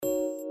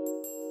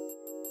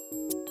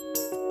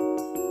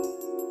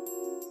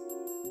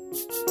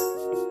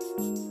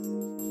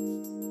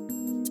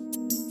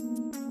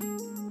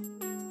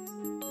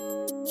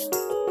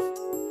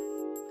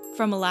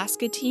From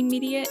Alaska Teen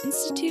Media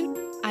Institute,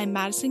 I'm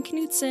Madison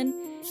Knutson.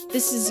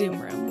 This is Zoom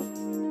Room.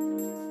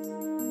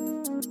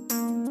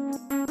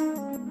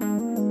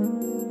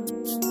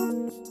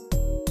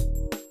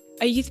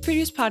 A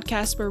youth-produced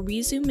podcast where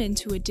we zoom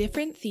into a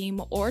different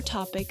theme or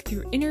topic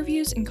through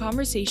interviews and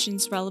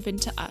conversations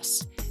relevant to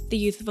us, the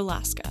youth of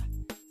Alaska.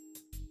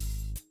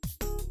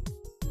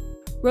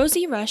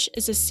 Rosie Rush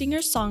is a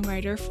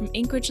singer-songwriter from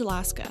Anchorage,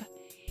 Alaska.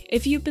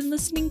 If you've been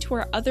listening to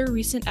our other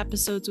recent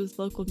episodes with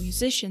local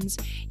musicians,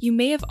 you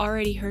may have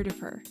already heard of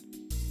her.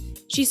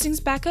 She sings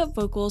backup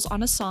vocals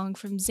on a song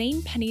from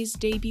Zane Penny's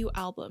debut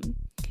album,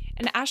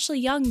 and Ashley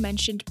Young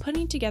mentioned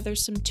putting together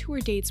some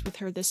tour dates with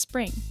her this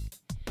spring.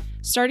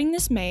 Starting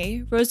this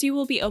May, Rosie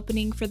will be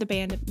opening for the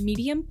band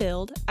Medium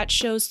Build at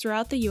shows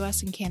throughout the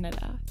US and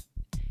Canada.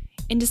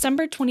 In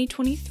December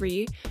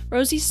 2023,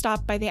 Rosie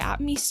stopped by the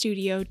At-Me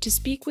studio to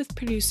speak with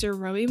producer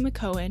Rowie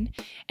McCohen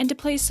and to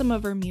play some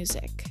of her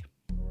music.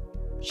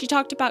 She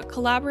talked about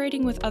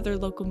collaborating with other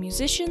local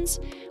musicians,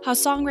 how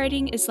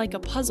songwriting is like a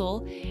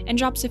puzzle, and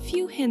drops a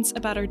few hints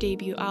about her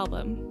debut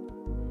album.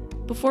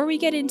 Before we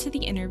get into the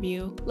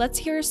interview, let's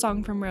hear a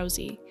song from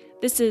Rosie.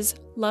 This is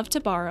Love to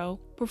Borrow,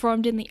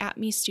 performed in the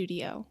At-Me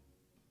studio.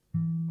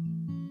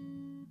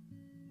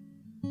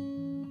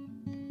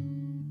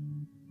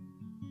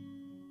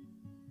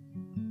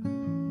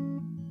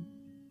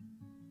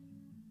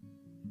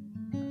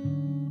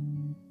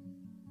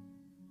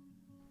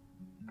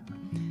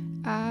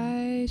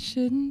 I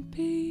shouldn't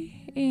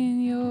be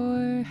in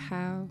your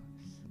house,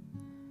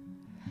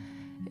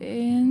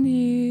 and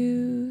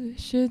you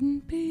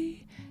shouldn't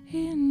be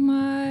in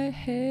my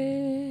head.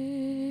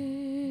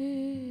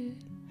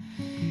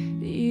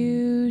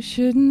 You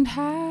shouldn't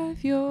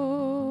have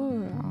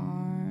your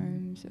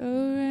arms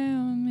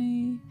around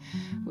me.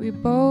 We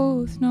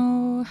both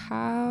know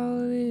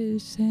how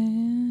this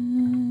ends,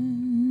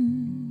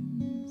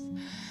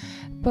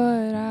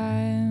 but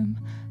I'm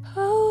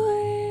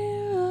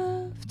aware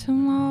of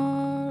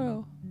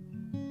tomorrow,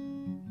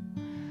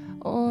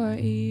 or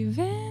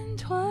even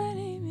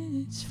 20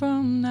 minutes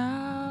from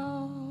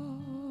now.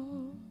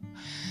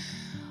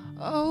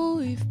 Oh,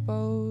 we've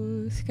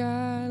both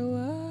got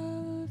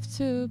love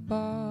to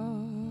borrow.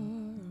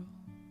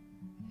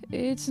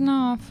 It's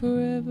not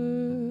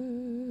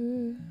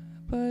forever,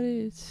 but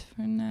it's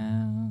for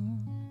now.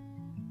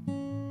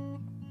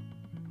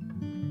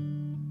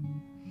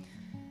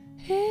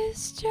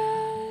 It's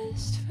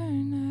just for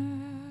now.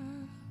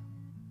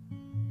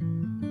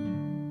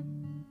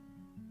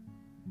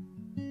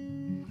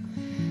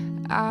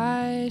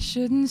 I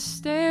shouldn't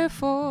stare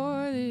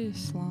for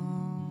this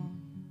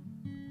long,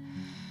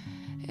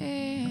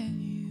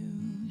 and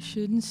you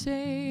shouldn't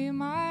say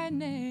my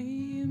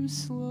name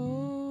slow.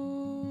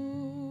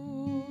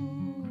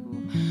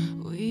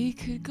 We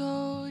could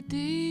go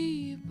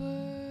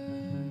deeper,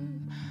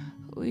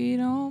 we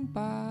don't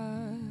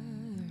bother.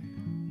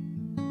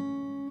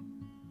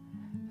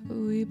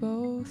 We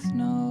both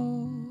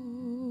know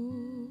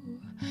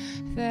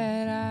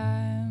that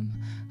I'm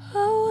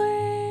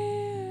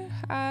aware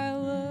I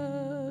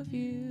love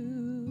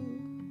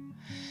you,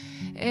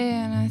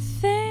 and I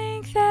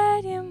think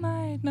that you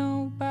might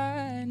know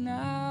by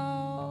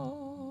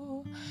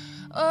now.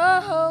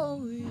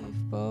 Oh,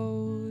 we've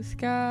both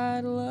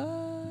got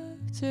love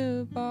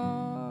to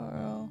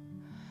borrow.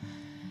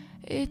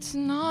 It's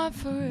not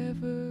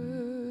forever.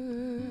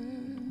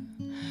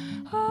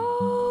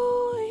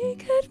 Oh, we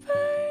could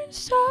burn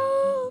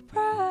so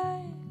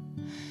bright,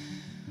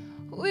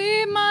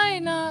 we might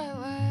not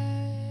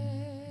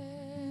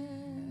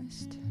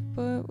last,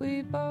 but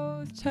we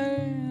both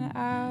turn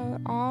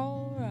out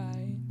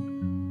alright.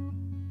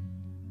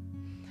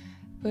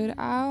 But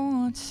I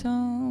want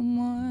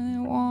someone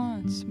that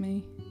wants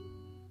me.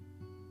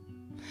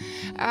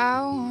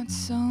 I want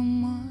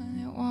someone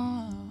that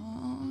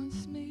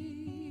wants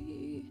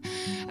me.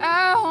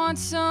 I want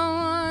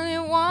someone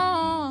that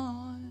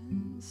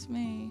wants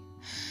me.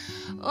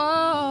 Oh,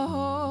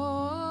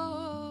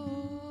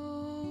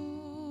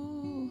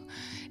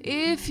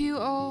 if you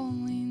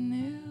only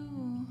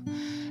knew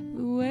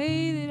the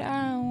way that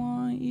I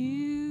want you.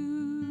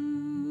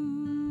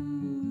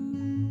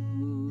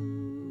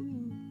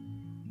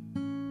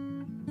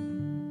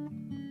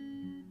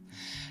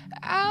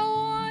 I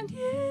want you,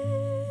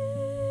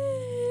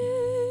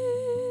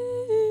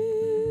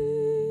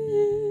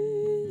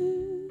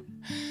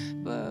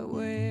 but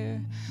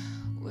where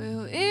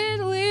will it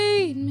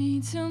lead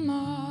me tomorrow?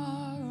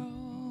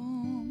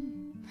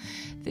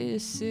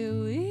 This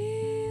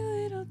silly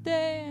little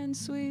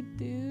dance we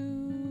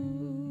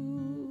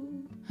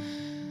do.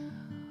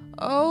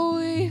 Oh,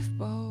 we've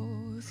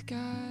both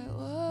got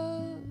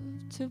love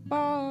to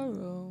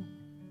borrow.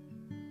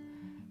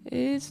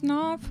 It's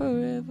not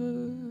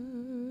forever.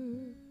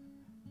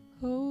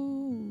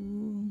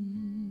 Oh,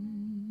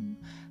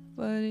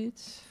 but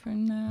it's for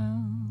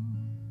now.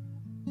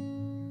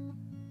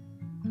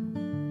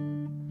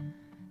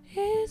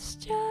 It's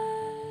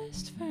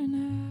just for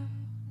now.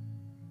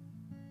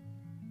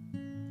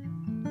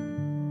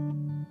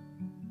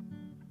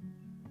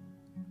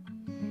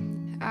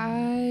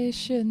 I I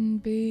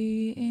shouldn't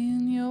be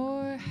in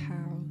your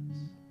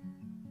house,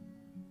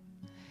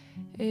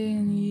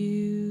 and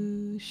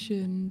you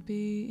shouldn't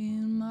be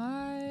in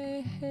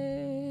my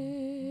head.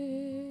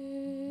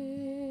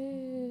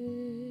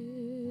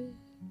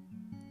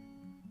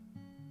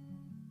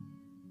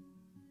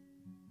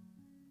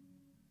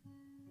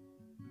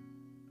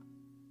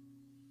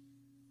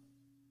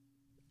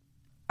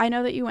 I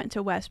know that you went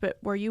to West, but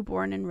were you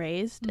born and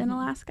raised in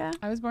Alaska?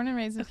 I was born and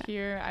raised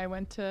here. I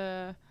went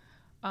to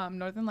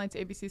Northern Lights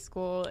ABC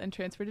school and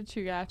transferred to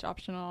Chugach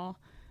optional,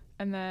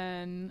 and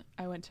then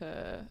I went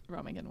to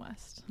Romigan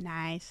West.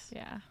 Nice.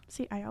 Yeah.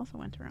 See, I also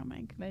went to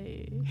Romig,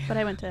 Hey. but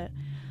I went to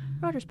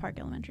Rogers Park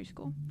Elementary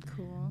School.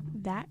 Cool.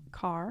 That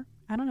car,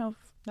 I don't know if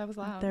That was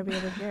loud. they'll be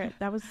able to hear it.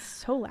 That was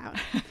so loud.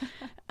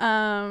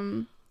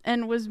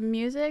 And was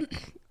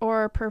music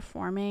or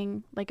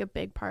performing like a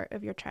big part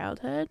of your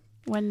childhood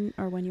when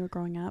you were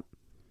growing up?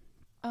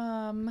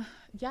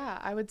 Yeah,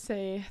 I would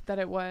say that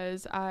it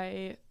was.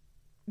 I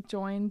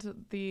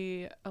joined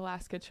the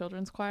Alaska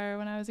Children's Choir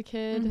when I was a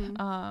kid.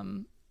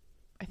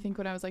 I think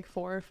when I was like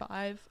 4 or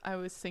 5, I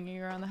was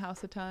singing around the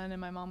house a ton, and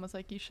my mom was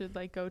like, you should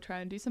like go try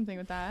and do something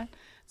with that.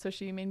 So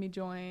she made me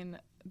join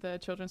the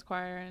children's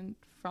choir, and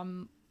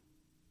from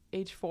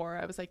age 4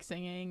 I was like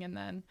singing, and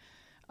then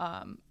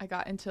I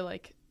got into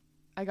like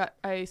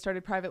I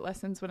started private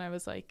lessons when I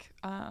was like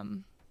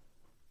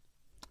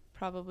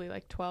probably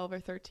like 12 or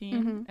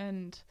 13,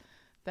 and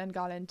then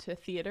got into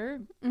theater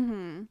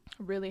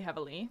really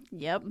heavily.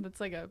 Yep. That's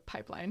like a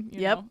pipeline,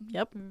 you Yep. know?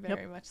 Yep.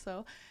 Very much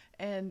so.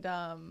 And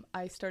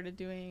I started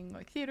doing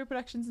like theater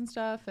productions and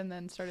stuff, and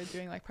then started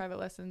doing like private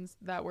lessons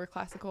that were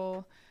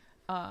classical,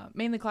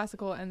 mainly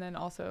classical, and then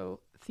also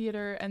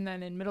theater. And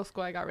then in middle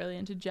school I got really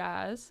into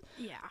jazz.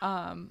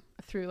 Yeah.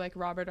 Through like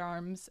Robert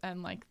Arms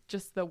and like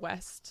just the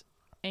West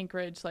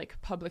Anchorage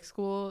like public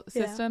school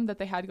system that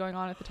they had going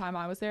on at the time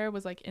I was there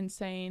was like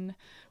insane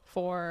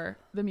for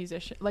the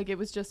musician. Like it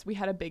was just, we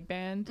had a big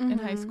band in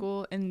high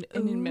school and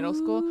in middle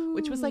school,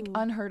 which was like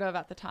unheard of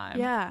at the time.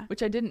 Yeah.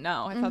 Which I didn't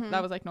know. I thought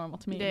that was like normal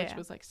to me, Yeah. which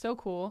was like so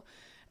cool.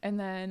 And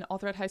then all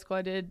throughout high school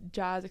I did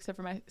jazz except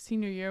for my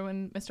senior year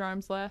when Mr.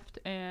 Arms left,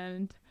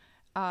 and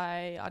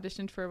I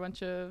auditioned for a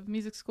bunch of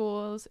music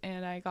schools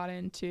and I got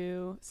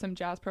into some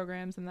jazz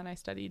programs, and then I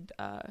studied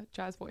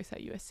jazz voice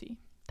at USC.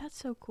 That's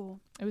so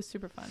cool. It was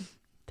super fun.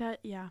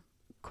 Yeah.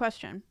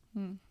 Question.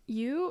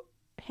 You,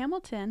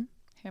 Hamilton,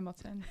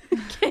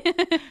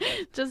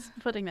 just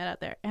putting that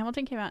out there.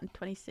 Hamilton came out in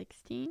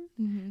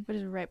 2016, which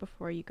is right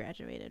before you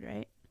graduated,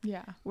 right?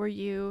 Yeah. Were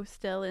you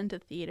still into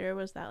theater?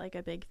 Was that like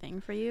a big thing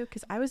for you?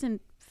 Because I was in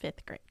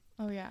 5th grade.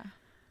 Oh yeah,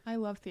 I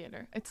love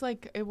theater. It's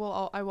like I will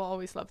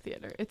always love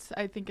theater.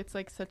 I think it's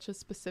like such a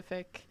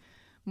specific,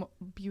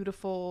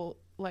 beautiful,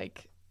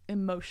 like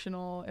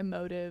emotional,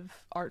 emotive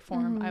art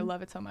form. I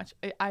love it so much.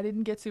 I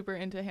didn't get super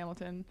into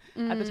Hamilton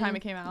at the time it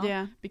came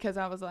out, because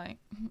I was like,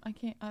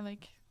 I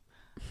like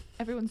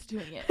everyone's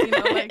doing it, you know,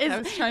 like I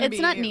was trying to be,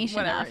 it's not niche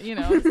whatever, enough. you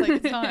know, it's like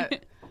it's not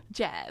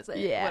jazz,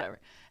 whatever.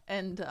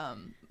 And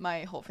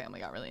my whole family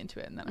got really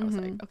into it, and then I was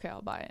like, okay,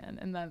 I'll buy in.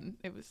 And then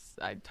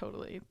I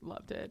totally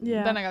loved it.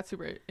 Yeah. Then I got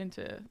super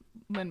into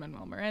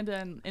Lin-Manuel Miranda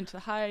and Into the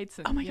Heights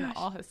and you know,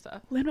 all his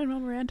stuff. Lin-Manuel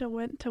Miranda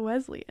went to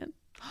Wesleyan,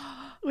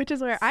 which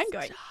is where I'm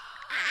going.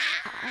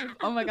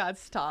 Oh my God,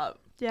 stop.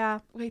 Yeah.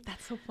 Wait,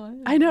 that's so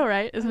fun. I know,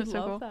 right? Isn't it so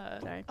love cool?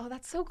 That. Sorry. Oh,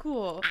 that's so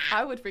cool.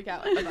 I would freak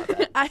out about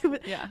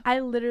that. I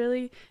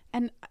literally,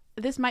 and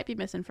this might be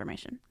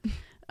misinformation.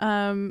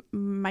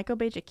 Michael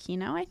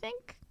Bejakino, I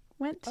think,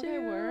 went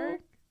to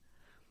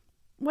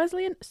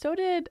Wesleyan. So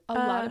did a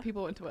lot of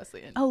people went to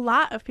Wesleyan. A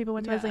lot of people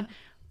went to Wesleyan.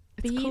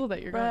 It's cool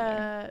that you're going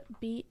there.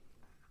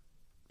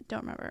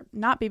 Don't remember.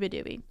 Not Biba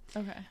Doobie.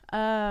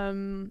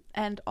 Okay.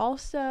 And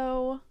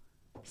also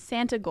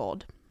Santa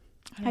Gold.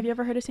 Have you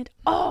ever heard of Santa?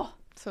 Oh,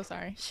 so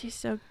sorry. She's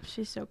so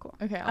cool.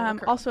 Okay. I'll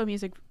look her also a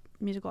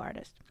musical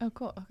artist. Oh,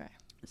 cool. Okay.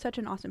 Such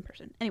an awesome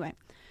person. Anyway,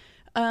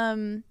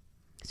 so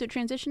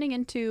transitioning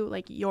into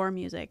like your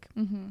music,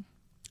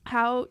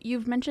 how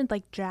you've mentioned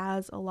like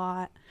jazz a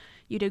lot.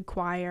 You did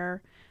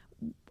choir.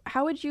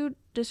 How would you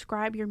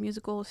describe your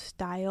musical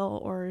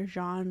style or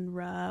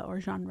genre or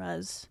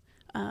genres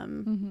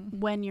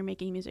when you're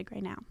making music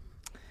right now?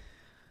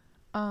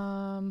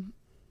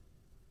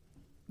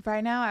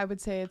 Right now, I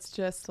would say it's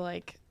just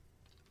like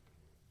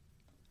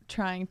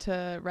trying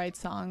to write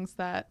songs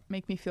that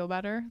make me feel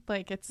better.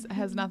 Like it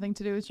has nothing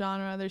to do with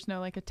genre. There's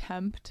no like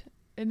attempt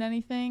in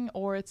anything,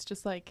 or it's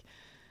just like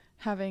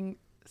having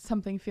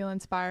something feel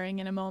inspiring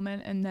in a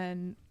moment and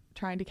then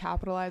trying to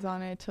capitalize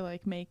on it to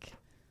like make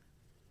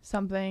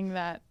something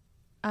that,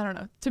 I don't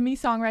know. To me,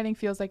 songwriting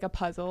feels like a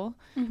puzzle,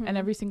 and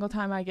every single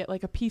time I get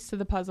like a piece to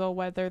the puzzle,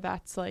 whether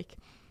that's like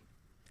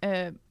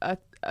a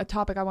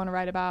topic I want to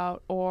write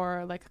about,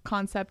 or like a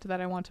concept that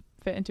I want to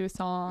fit into a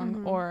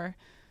song, or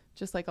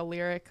just like a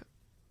lyric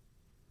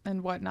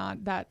and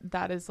whatnot,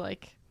 that is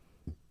like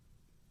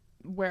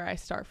where I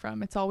start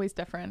from. It's always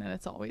different, and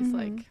it's always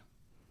like,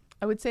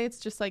 I would say it's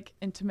just like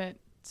intimate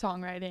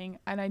songwriting,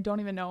 and I don't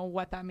even know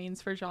what that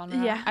means for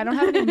genre. Yeah. I don't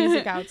have any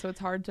music out, so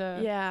it's hard to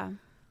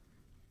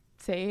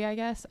say, I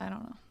guess. I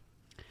don't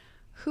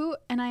know.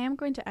 And I am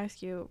going to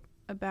ask you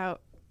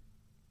about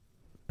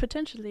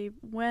potentially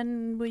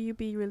when will you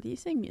be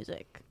releasing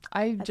music?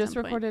 I just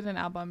recorded an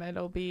album.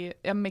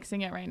 I'm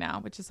mixing it right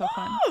now, which is so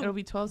fun. It'll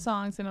be 12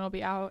 songs and it'll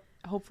be out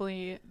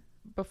hopefully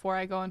before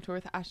I go on tour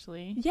with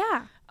Ashley.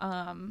 Yeah.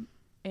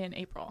 In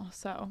April.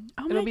 So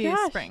it'll be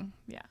spring.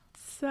 Yeah.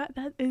 So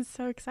that is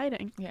so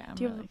exciting. Yeah.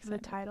 Do you have the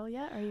title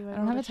yet? I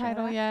don't have a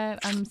title yet.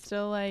 I'm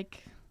still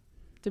like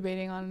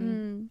debating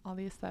on all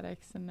the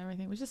aesthetics and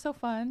everything, which is so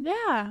fun.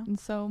 Yeah. And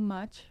so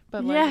much.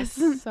 But like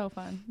it's so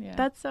fun. Yeah.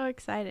 That's so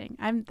exciting.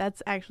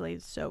 That's actually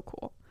so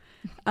cool.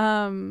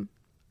 I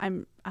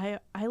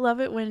love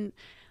it when,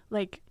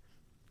 like,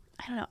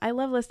 I don't know, I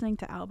love listening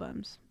to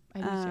albums.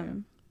 I do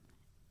too.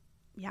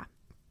 Yeah.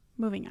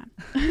 Moving on.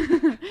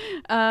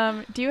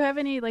 Do you have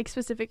any like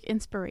specific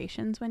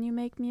inspirations when you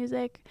make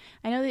music?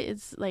 I know that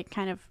it's like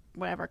kind of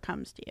whatever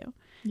comes to you.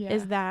 Yeah.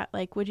 Is that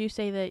like, would you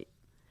say that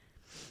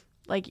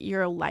like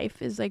your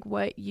life is like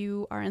what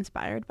you are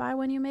inspired by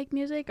when you make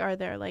music? Are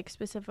there like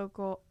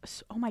specifical,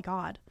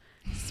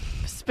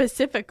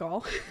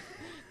 specifical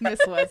Miss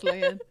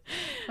Wesleyan.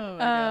 Oh my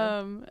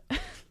god.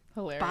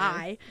 Hilarious.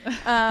 Bye.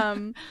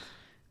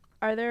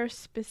 Are there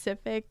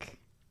specific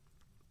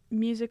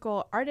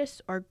musical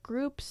artists or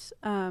groups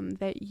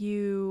that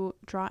you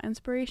draw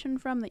inspiration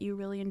from, that you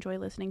really enjoy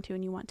listening to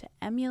and you want to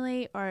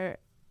emulate, or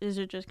is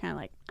it just kind of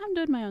like, I'm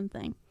doing my own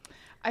thing?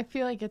 I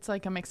feel like it's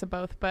like a mix of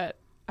both, but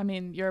I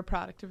mean, you're a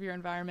product of your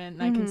environment,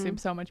 and I consume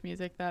so much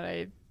music that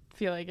I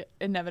feel like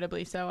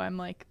inevitably so I'm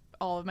like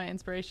all of my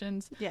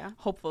inspirations. Yeah.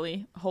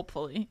 Hopefully.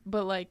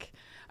 But like,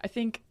 I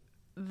think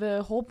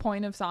the whole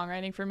point of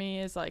songwriting for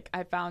me is like,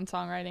 I found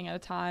songwriting at a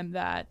time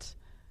that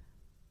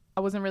I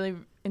wasn't really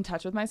in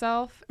touch with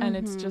myself, and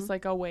it's just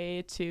like a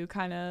way to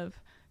kind of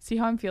see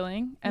how I'm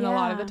feeling. And a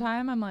lot of the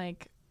time I'm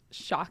like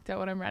shocked at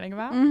what I'm writing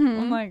about.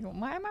 I'm like,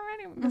 why am I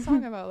writing a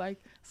song about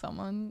like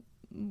someone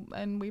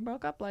and we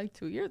broke up like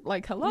 2 years,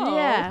 like, hello,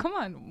 come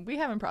on, we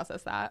haven't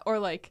processed that. Or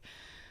like,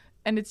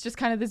 and it's just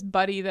kind of this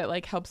buddy that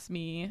like helps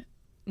me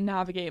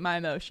navigate my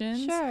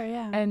emotions. Sure.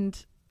 Yeah.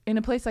 And in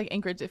a place like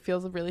Anchorage, it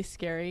feels really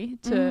scary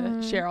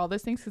to share all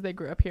those things because they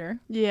grew up here.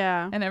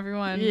 Yeah. And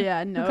everyone who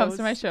comes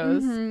to my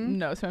shows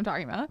knows what I'm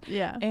talking about.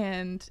 Yeah.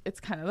 And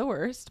it's kind of the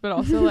worst, but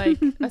also like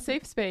a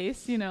safe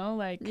space, you know,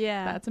 like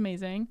that's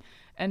amazing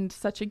and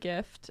such a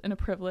gift and a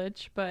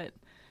privilege. But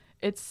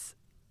it's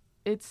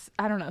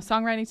I don't know,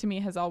 songwriting to me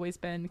has always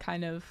been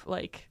kind of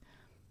like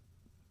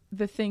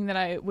the thing that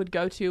I would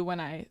go to when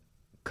I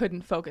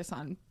couldn't focus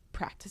on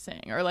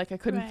practicing, or like I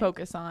couldn't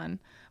focus on,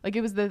 like,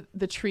 it was the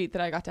treat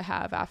that I got to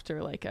have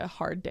after like a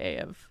hard day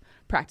of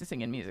practicing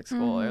in music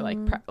school, or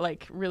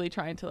like really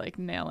trying to like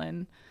nail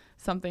in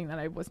something that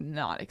I was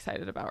not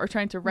excited about, or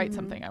trying to write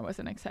something I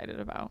wasn't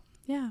excited about.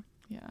 Yeah.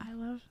 I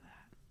love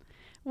that.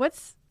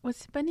 What's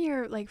been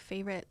your like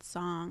favorite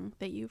song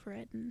that you've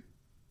written,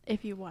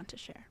 if you want to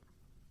share?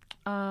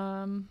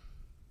 I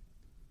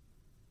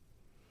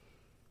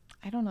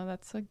don't know,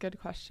 that's a good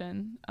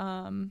question.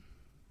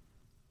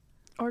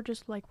 Or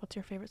just like, what's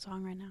your favorite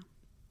song right now?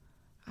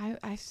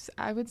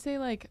 I would say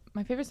like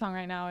my favorite song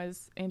right now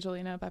is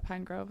Angelina by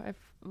Pine Grove. I've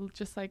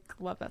just like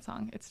love that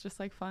song. It's just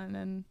like fun,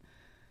 and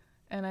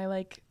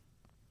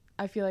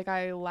I feel like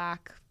I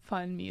lack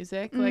fun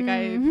music. Like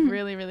I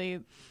really, really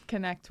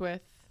connect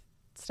with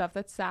stuff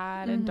that's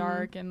sad and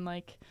dark and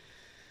like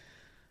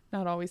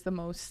not always the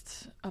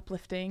most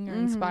uplifting or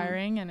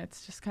inspiring, and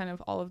it's just kind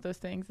of all of those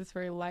things. It's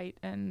very light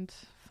and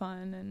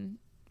fun,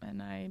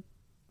 and I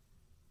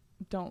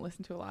don't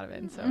listen to a lot of it,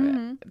 and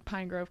so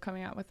Pine Grove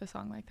coming out with a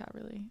song like that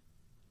really,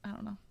 I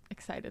don't know,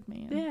 excited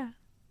me. And,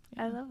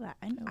 I love that.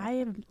 I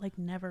have like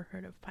never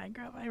heard of Pine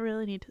Grove. I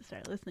really need to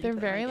start listening. They're to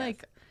very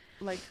like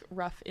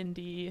rough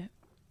indie,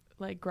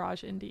 like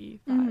garage indie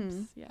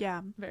vibes.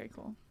 Yeah, very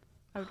cool.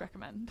 I would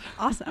recommend.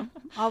 Awesome.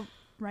 I'll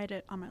write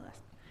it on my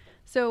list.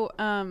 So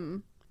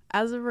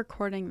as of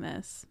recording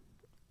this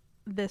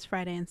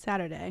Friday and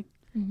Saturday,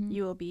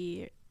 you will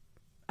be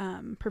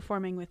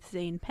performing with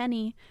Zane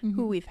Penny,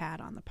 who we've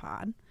had on the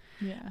pod,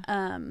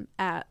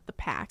 at the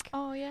Pack.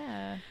 Oh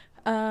yeah.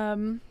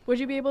 Would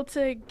you be able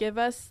to give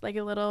us like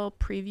a little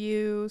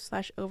preview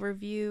 /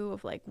 overview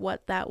of like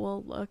what that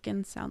will look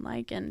and sound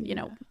like? And you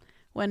know,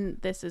 when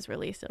this is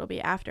released, it'll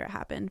be after it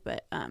happened,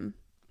 but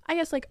I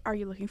guess like, are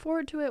you looking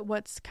forward to it?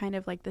 What's kind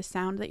of like the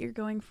sound that you're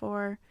going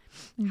for?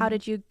 How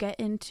did you get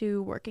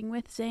into working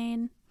with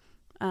Zane?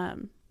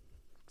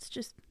 It's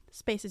just,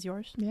 space is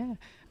yours. Yeah.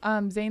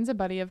 Zane's a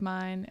buddy of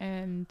mine,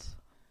 and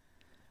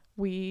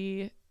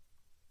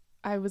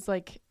I was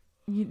like,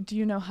 do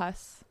you know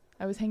Huss?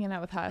 I was hanging out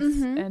with Huss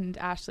and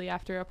Ashley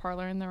after a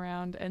Parlor in the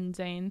Round and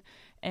Zane,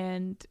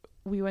 and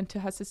we went to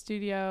Huss's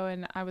studio,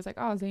 and I was like,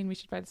 oh, Zane, we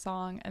should write a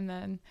song. And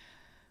then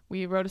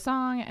we wrote a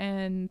song,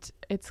 and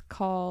it's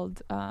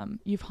called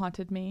You've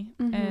Haunted Me,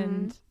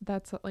 and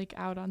that's like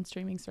out on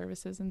streaming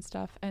services and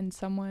stuff. And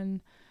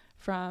someone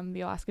from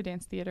the Alaska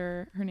Dance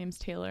Theater, her name's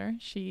Taylor,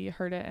 she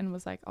heard it and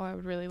was like, oh, I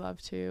would really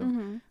love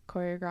to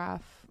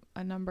choreograph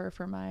a number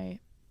for my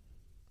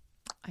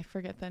I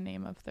forget the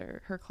name of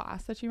her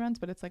class that she runs,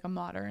 but it's like a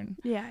modern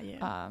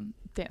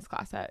dance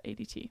class at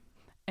ADT.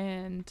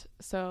 And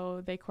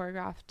so they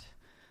choreographed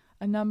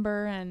a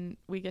number, and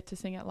we get to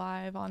sing it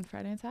live on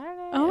Friday and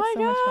Saturday. Oh it's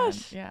my so gosh. much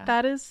fun. Yeah.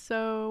 That's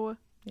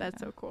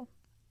so cool.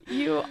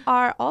 You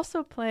are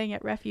also playing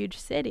at Refuge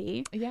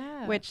City.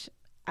 Yeah. Which,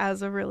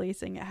 as of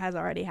releasing, it has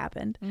already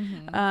happened.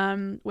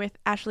 Mm-hmm. With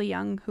Ashley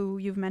Young, who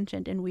you've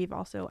mentioned, and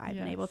I've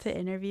been able to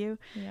interview.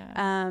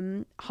 Yeah.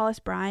 Hollis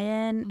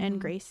Bryan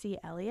and Gracie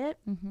Elliott.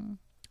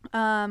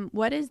 Mm-hmm.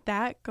 What is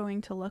that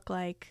going to look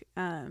like?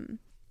 And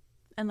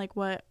like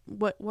what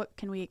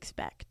can we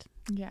expect?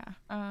 Yeah.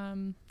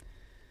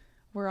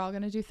 We're all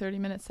going to do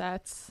 30-minute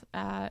sets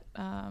at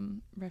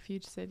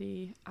Refuge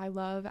City. I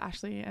love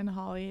Ashley and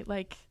Holly.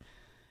 Like,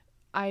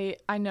 I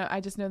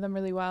just know them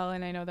really well,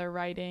 and I know their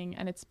writing,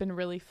 and it's been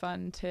really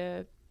fun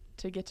to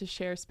get to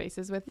share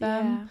spaces with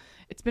them. Yeah.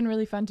 It's been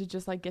really fun to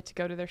just like get to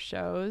go to their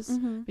shows,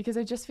 because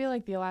I just feel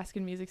like the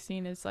Alaskan music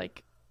scene is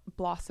like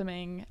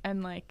blossoming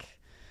and like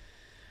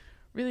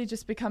really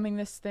just becoming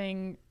this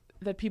thing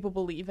that people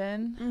believe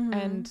in,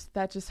 and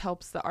that just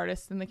helps the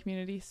artists in the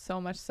community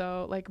so much,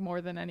 so like more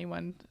than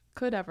anyone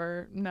could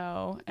ever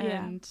know.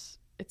 And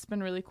it's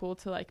been really cool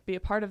to like be a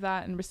part of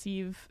that and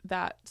receive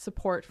that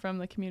support from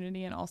the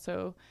community, and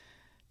also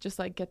just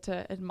like get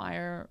to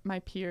admire my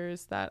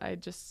peers that I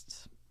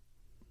just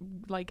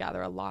like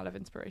gather a lot of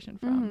inspiration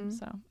from.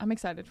 So I'm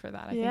excited for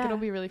that. I think it'll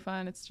be really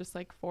fun. It's just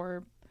like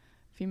 4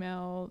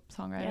 female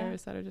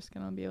songwriters that are just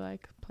gonna be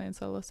like playing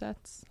solo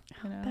sets,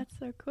 you know. That's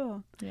so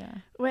cool. Yeah.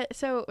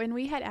 So when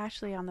we had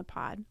Ashley on the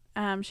pod,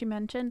 she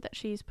mentioned that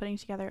she's putting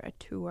together a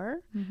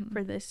tour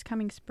for this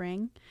coming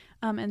spring,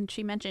 and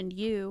she mentioned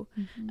you,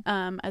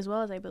 as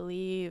well as I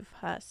believe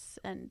Huss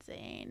and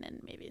Zane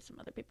and maybe some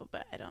other people,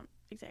 but I don't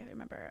exactly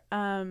remember.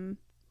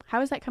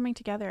 How is that coming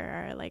together?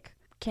 Or like,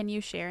 can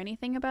you share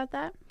anything about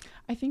that?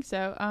 I think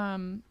so.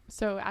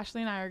 So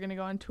Ashley and I are going to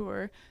go on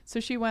tour. So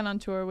she went on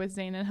tour with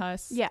Zane and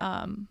Huss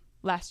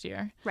last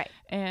year. Right.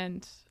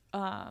 And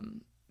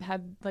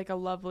had like a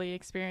lovely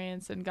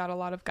experience and got a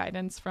lot of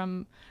guidance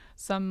from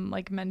some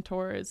like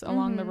mentors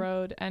along the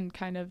road, and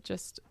kind of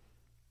just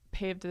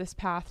paved this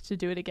path to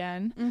do it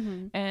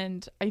again.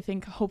 And I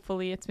think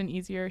hopefully it's been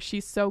easier.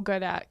 She's so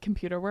good at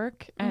computer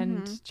work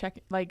and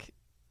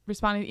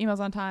responding to emails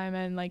on time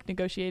and like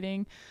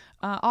negotiating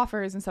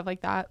offers and stuff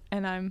like that,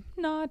 and I'm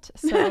not,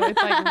 so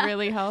it's like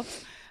really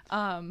helps.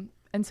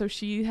 And so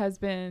she has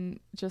been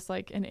just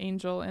like an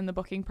angel in the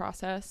booking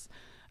process,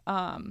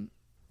 and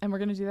we're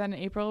gonna do that in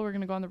April. We're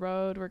gonna go on the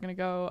road. We're gonna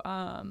go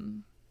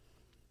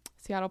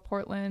Seattle,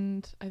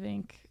 Portland, I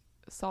think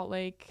Salt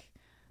Lake,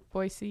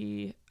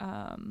 Boise,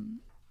 San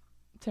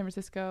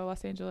Francisco,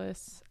 Los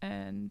Angeles,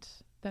 and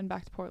then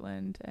back to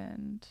Portland,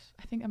 and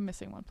I think I'm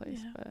missing one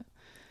place, but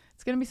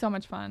it's gonna be so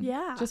much fun.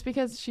 Yeah. Just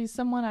because she's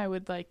someone I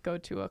would like go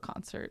to a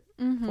concert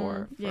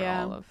for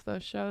all of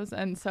those shows,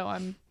 and so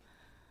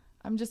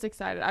I'm just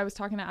excited. I was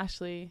talking to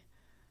Ashley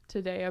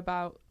today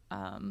about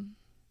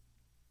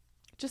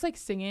just like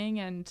singing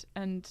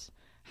and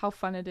how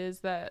fun it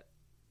is that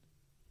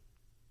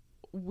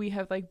we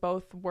have like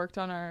both worked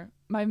on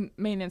my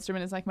main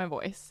instrument is like my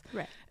voice,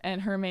 right,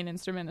 and her main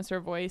instrument is her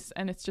voice,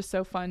 and it's just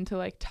so fun to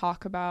like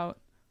talk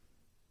about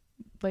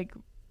like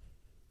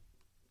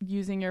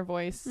using your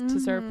voice to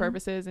serve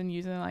purposes, and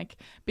using like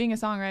being a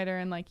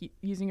songwriter and like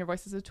using your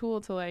voice as a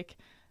tool to like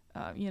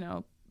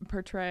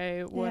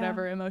portray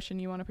whatever emotion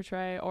you want to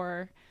portray,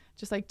 or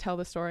just like tell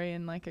the story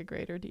in like a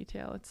greater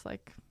detail. It's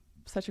like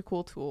such a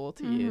cool tool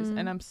to use,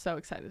 and I'm so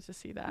excited to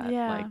see that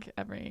like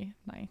every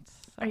night.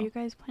 So. Are you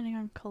guys planning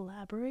on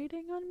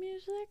collaborating on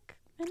music?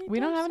 We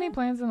don't have any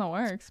plans in the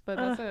works, but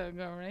that's a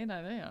great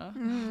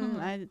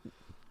idea.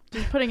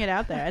 Just putting it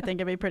out there, I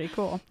think it'd be pretty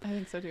cool. I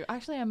think so too.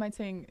 Actually, I might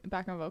sing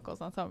background vocals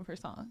on some of her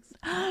songs.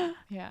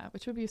 Yeah,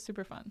 which would be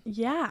super fun.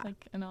 Yeah,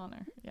 like an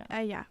honor.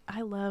 Yeah.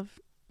 I love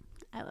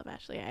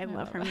Ashley. I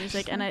love her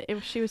music, and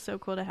she was so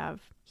cool to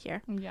have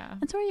here. Yeah,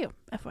 and so are you.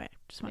 FYI,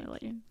 just want to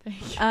let you.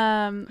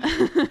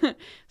 Thank you.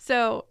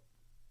 So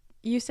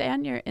you say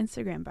on your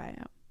Instagram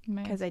bio,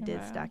 because I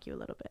did stalk you a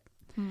little bit,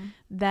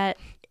 that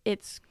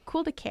it's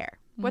cool to care.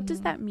 What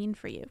does that mean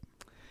for you?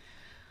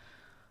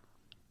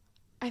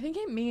 I think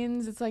it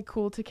means it's like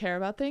cool to care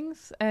about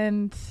things,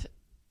 and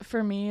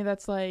for me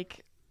that's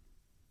like,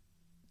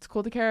 it's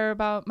cool to care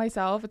about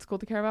myself, it's cool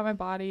to care about my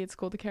body, it's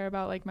cool to care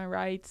about like my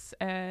rights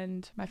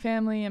and my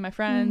family and my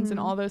friends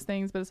and all those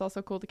things, but it's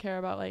also cool to care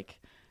about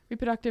like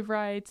reproductive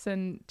rights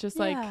and just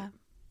like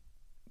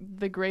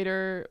the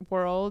greater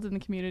world and the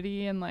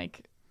community, and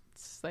like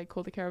it's like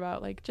cool to care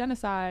about like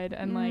genocide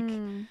and like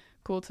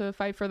cool to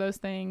fight for those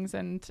things,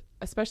 and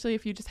especially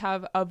if you just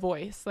have a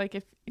voice, like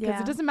because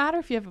it doesn't matter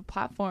if you have a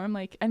platform,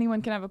 like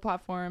anyone can have a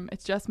platform,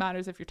 it just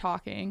matters if you're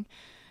talking.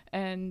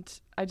 And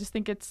I just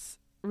think it's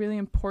really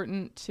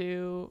important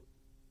to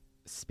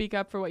speak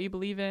up for what you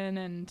believe in,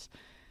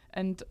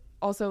 and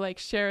also like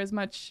share as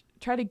much,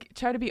 try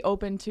to be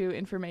open to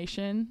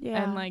information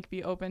and like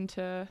be open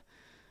to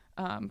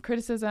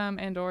criticism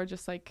and or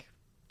just like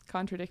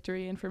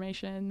contradictory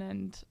information.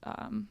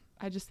 And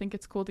I just think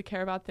it's cool to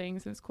care about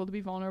things, and it's cool to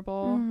be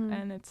vulnerable,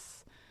 and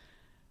it's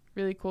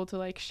really cool to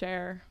like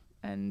share,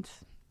 and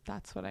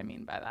that's what I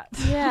mean by that.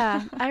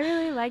 Yeah, I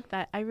really like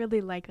that. I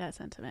really like that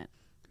sentiment,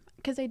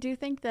 because I do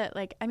think that,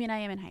 like, I mean, I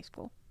am in high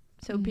school,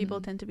 so people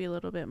tend to be a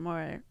little bit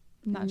more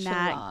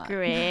not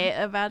great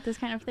about this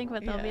kind of thing,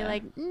 but they'll be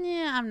like,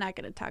 yeah, I'm not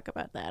going to talk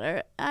about that,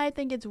 or I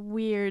think it's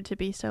weird to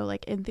be so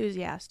like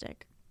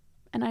enthusiastic.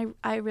 And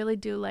I really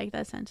do like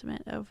that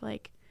sentiment of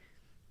like,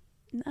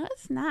 no,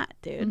 it's not,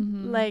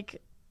 dude.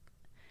 Like,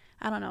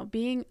 I don't know,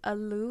 being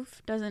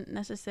aloof doesn't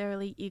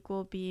necessarily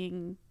equal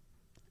being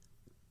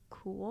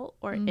cool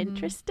or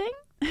interesting.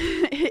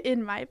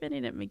 In my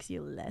opinion, it makes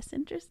you less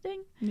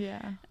interesting.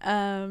 Yeah.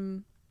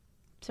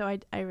 So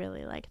I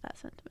really like that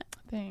sentiment.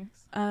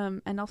 Thanks.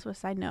 And also a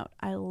side note,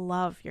 I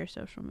love your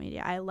social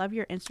media. I love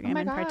your Instagram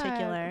in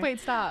particular. Wait,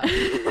 stop.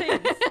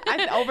 Thanks.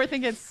 I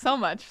overthink it so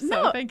much.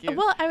 So thank you.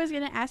 Well, I was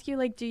gonna ask you,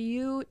 like, do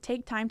you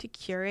take time to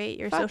curate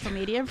your social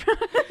media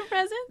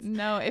presence?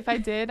 No, if I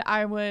did,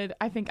 I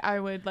think I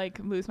would like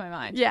lose my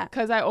mind. Yeah.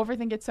 Because I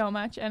overthink it so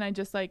much, and I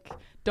just like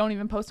don't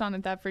even post on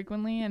it that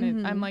frequently.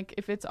 And I'm like,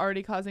 if it's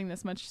already causing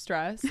this much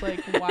stress,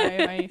 like,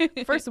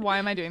 why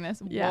am I doing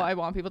this? Yeah. Well, I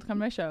want people to come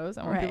to my shows.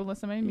 I want people to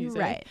listen to my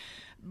music. Right.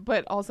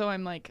 But also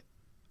I'm like,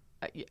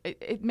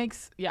 it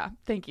makes,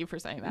 thank you for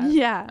saying that.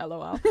 Yeah.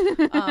 LOL.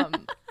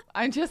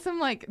 I just am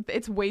like,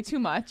 it's way too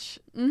much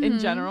in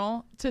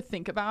general to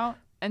think about.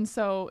 And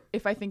so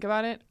if I think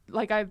about it,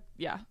 like I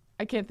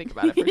can't think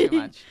about it for too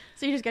much.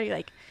 So you just gotta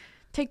like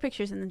take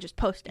pictures and then just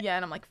post it. Yeah.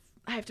 And I'm like,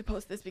 I have to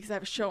post this because I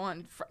have a show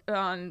on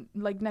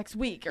like next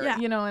week, or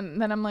you know,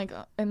 and then I'm like,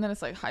 and then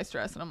it's like high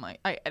stress, and I'm like,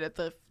 I edit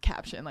the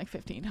caption like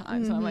 15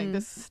 times, and I'm like,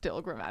 this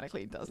still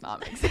grammatically does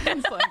not make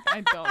sense. Like,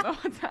 I don't know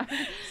what's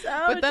happening.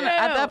 But then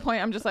at that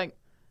point, I'm just like,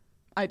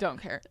 I don't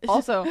care.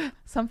 Also,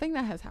 something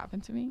that has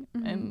happened to me,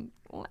 and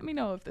let me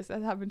know if this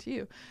has happened to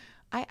you.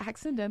 I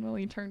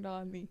accidentally turned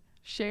on the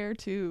share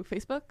to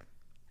Facebook.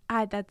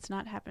 That's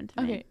not happened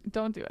to me. Okay,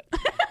 don't do it.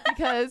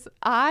 Because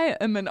I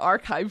am an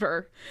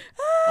archiver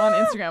on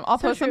Instagram. I'll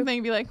post something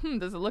and be like,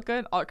 does it look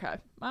good?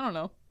 Archive. I don't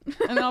know.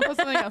 And then I'll post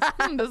something else.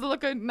 Does it look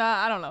good?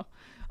 Nah, I don't know.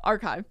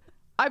 Archive.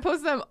 I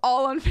post them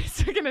all on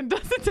Facebook and it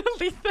doesn't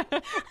delete them.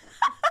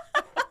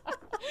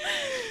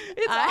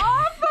 It's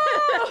awful.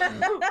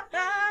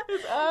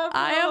 It's awful.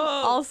 I am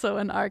also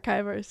an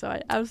archiver, so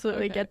I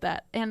absolutely get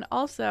that. And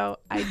also,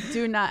 I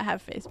do not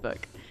have Facebook.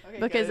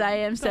 Because I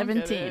am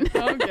 17.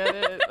 Don't get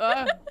it.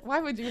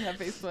 Why would you have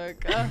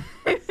Facebook?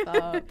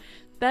 Stop.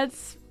 That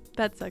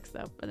sucks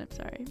though, but I'm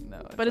sorry.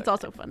 No, but it's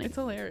also funny. It's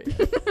hilarious.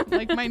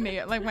 like my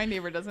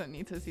neighbor doesn't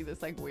need to see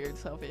this like weird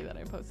selfie that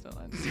I posted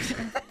on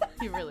Instagram.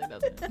 He really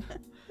doesn't.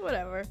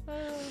 Whatever.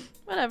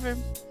 Whatever.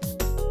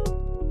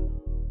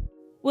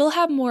 We'll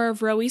have more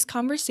of Rosie's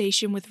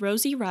conversation with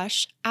Rosie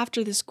Rush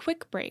after this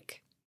quick break.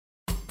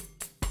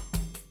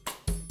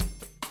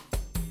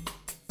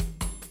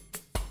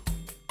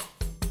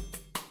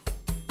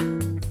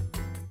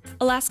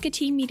 Alaska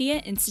Teen Media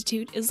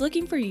Institute is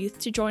looking for youth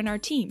to join our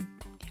team.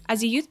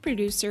 As a youth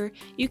producer,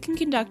 you can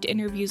conduct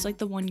interviews like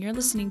the one you're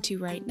listening to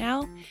right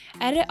now,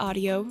 edit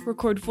audio,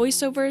 record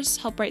voiceovers,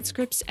 help write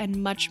scripts,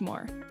 and much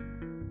more.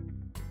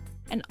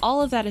 And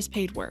all of that is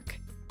paid work.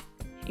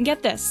 And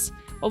get this,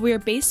 while we are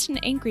based in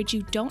Anchorage,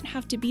 you don't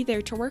have to be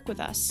there to work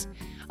with us.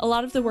 A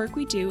lot of the work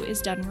we do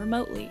is done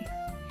remotely.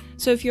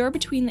 So if you're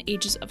between the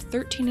ages of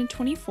 13 and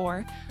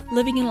 24,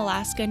 living in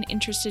Alaska and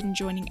interested in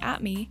joining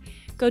ATME,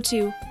 go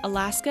to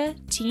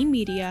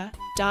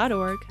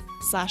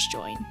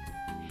alaskateenmedia.org/join.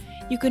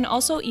 You can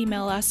also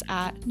email us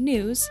at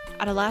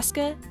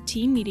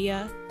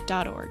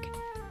news@alaskateenmedia.org.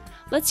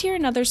 Let's hear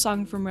another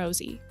song from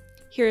Rosie.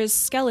 Here is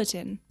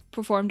Skeleton,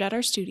 performed at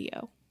our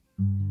studio.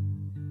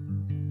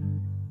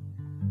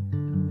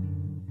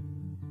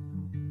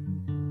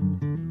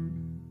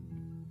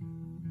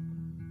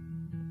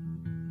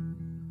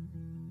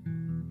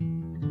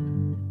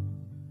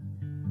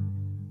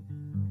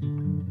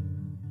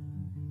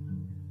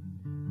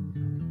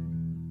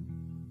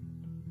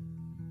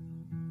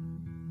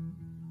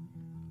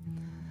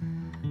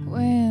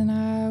 When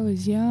I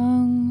was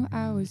young,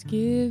 I was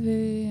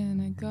given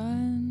a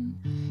gun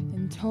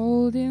and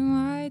told in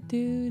my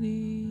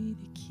duty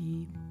to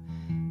keep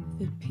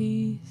the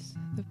peace.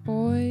 The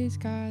boys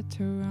got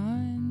to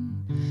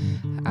run.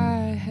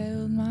 I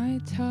held my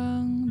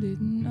tongue,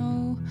 didn't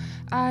know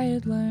I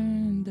had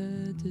learned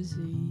the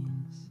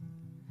disease.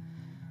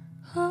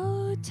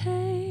 Oh,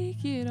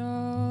 take it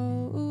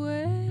all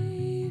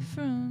away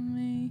from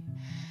me.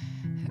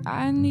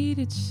 I need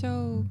it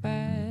so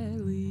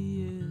badly,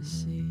 you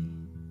see.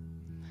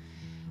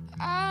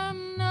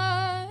 I'm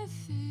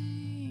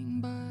nothing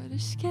but a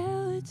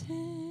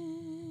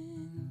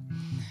skeleton,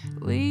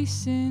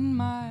 lacing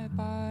my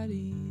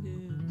body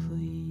to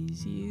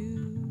please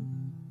you.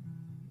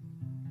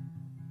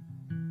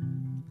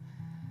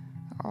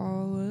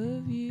 All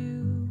of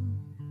you.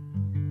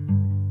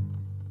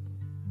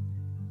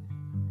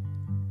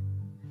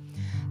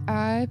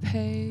 I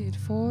paid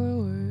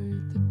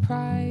forward the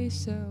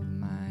price of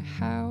my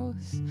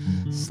house,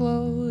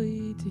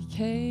 slowly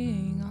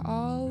decaying.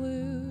 I'll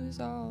lose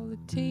all the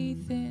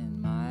teeth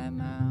in my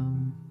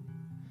mouth.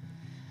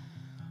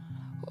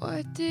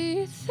 What do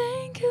you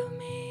think of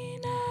me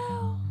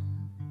now?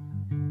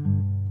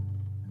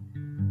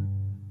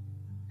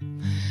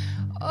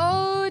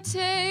 Oh,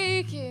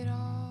 take it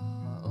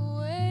all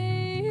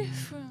away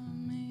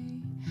from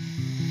me.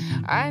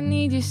 I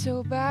need you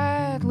so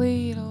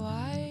badly to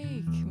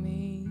like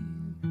me.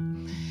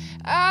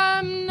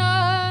 I'm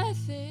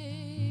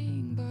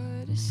nothing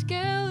but a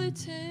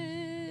skeleton,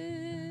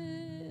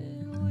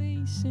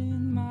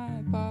 leasing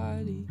my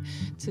body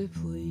to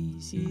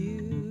please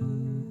you.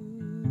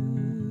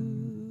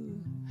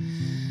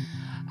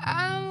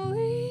 I'm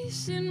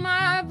leasing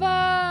my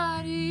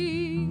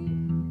body,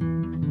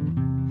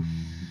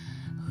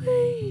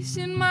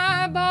 leasing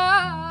my body.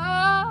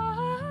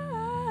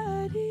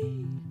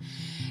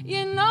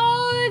 You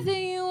know that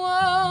you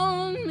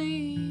want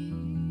me.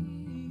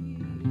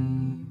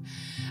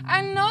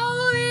 I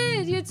know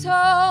that you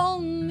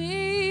told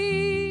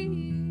me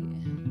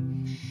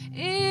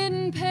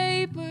in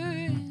paper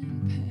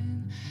and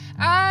pen.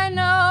 I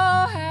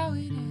know how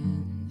it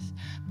ends,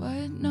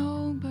 but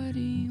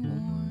nobody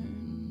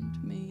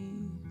warned me.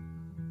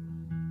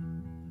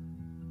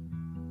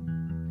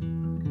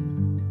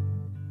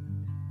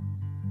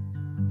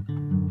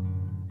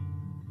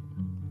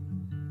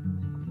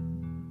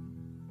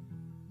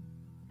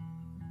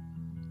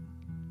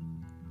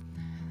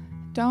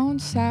 Don't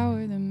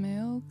sour the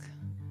milk,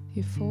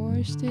 you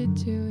forced it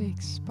to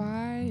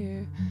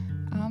expire.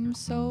 I'm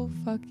so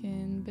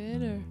fucking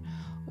bitter.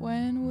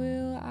 When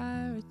will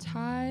I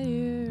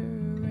retire?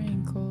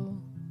 Wrinkle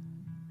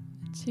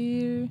a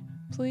tear,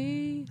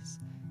 please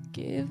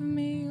give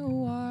me a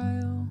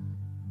while.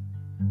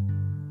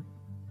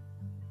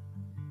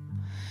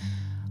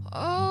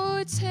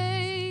 Oh,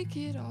 take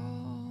it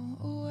all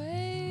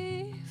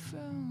away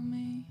from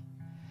me.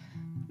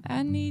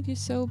 I need you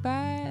so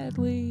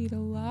badly to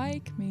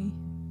like me.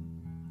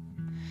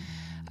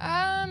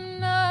 I'm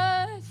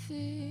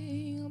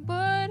nothing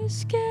but a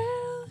skeleton,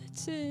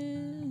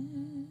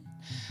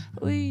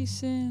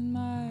 leasing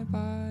my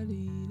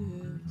body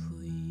to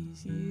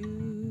please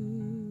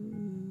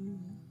you.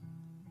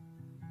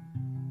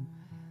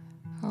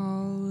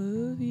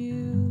 All of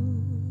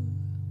you.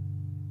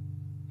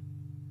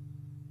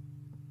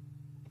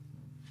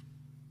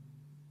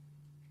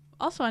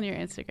 Also on your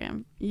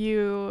Instagram,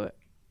 you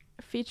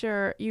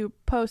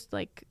post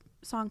like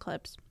song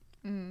clips.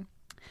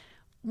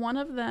 One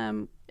of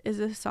them is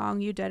a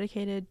song you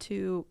dedicated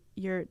to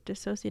your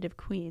dissociative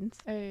queens.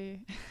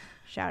 Hey.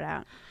 Shout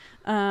out.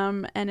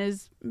 And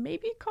is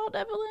maybe called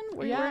Evelyn.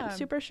 We weren't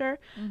super sure.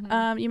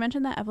 You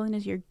mentioned that Evelyn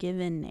is your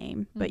given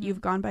name, but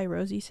you've gone by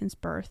Rosie since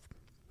birth.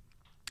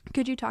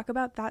 Could you talk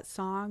about that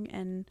song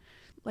and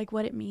like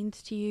what it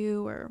means to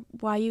you, or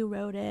why you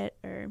wrote it,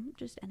 or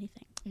just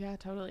anything? Yeah,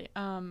 totally.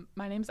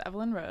 My name's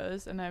Evelyn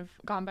Rose, and I've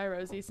gone by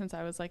Rosie since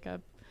I was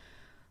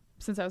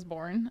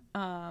born.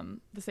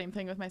 The same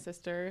thing with my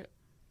sister.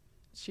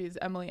 She's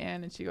Emily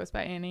Ann, and she goes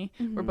by Annie.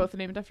 We're both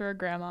named after our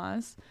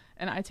grandmas,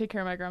 and I take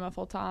care of my grandma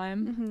full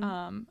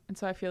time. And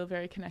so I feel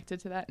very connected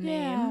to that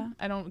name. Yeah.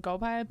 I don't go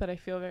by it, but I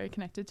feel very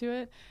connected to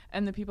it.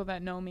 And the people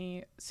that know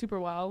me super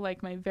well,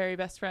 like my very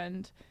best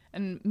friend,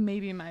 and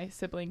maybe my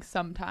siblings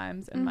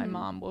sometimes, and my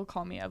mom will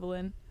call me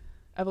Evelyn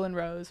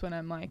Rose when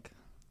I'm like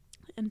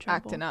In trouble.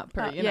 acting up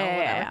or whatever.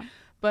 Yeah.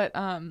 But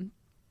I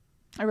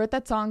wrote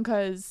that song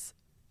because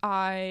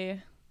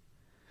I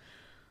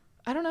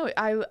don't know,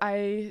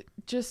 I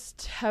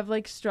just have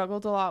like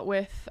struggled a lot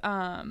with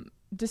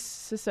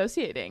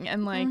disassociating,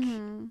 and like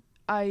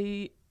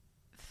I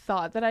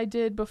thought that I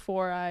did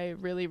before I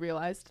really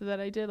realized that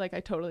I did. Like I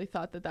totally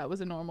thought that was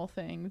a normal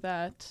thing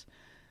that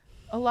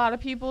a lot of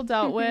people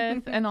dealt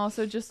with, and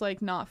also just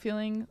like not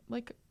feeling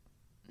like,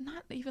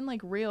 not even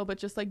like real, but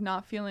just like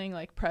not feeling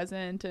like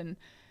present. And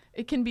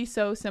it can be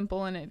so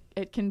simple, and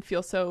it can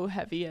feel so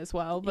heavy as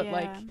well. But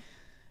like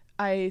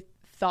I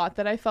thought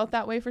that I felt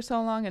that way for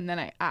so long, and then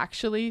I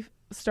actually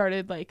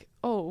started like,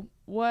 oh,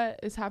 what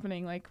is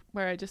happening? Like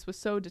where I just was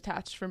so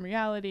detached from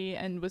reality,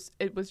 and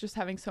it was just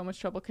having so much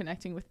trouble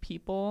connecting with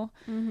people.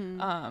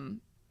 And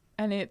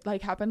it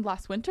like happened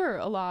last winter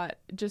a lot,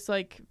 just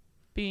like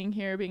being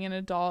here, being an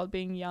adult,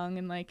 being young,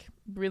 and like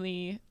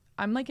really,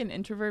 I'm like an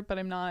introvert, but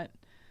I'm not.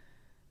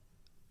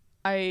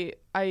 I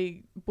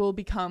will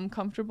become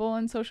comfortable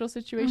in social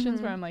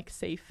situations where I'm like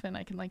safe, and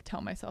I can like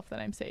tell myself that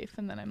I'm safe,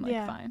 and then I'm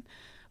like fine.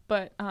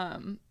 But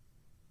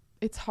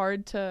it's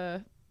hard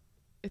to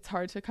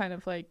kind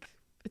of like,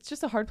 it's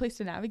just a hard place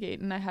to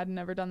navigate, and I had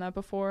never done that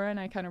before, and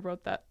I kind of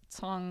wrote that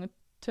song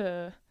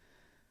to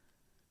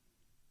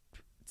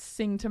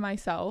sing to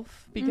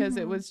myself, because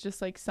it was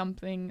just like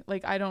something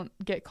like, I don't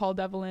get called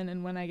Evelyn,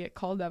 and when I get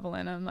called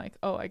Evelyn, I'm like,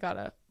 oh, I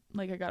gotta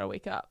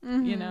wake up,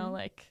 you know,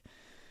 like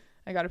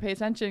I gotta pay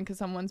attention because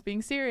someone's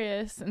being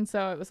serious. And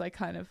so it was like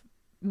kind of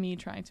me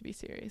trying to be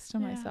serious to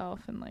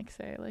myself, and like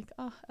say like,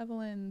 oh,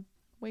 Evelyn,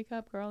 wake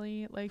up,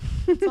 girly, like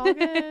it's all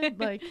good.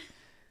 Like,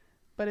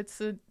 but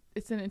it's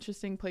it's an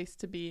interesting place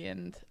to be,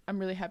 and I'm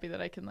really happy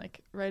that I can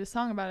like write a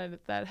song about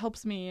it that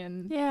helps me,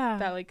 and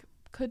that like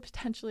could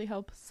potentially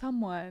help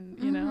someone,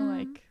 you know,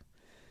 like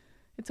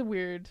it's a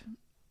weird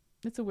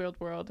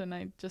world, and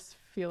I just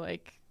feel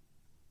like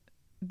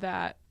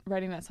that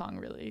writing that song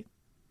really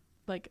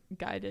like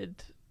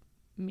guided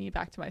me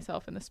back to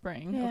myself in the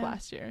spring of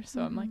last year.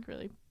 So I'm like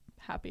really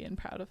happy and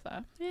proud of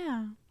that.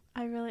 Yeah,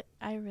 I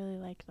really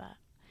like that.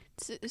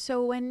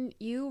 So when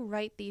you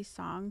write these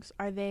songs,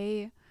 are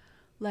they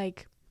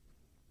like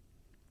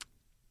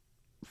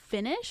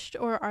finished,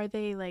 or are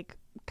they like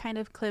kind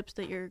of clips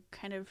that you're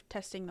kind of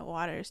testing the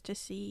waters to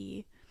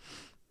see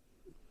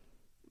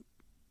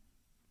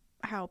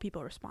how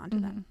people respond to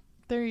them?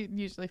 They're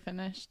usually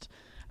finished.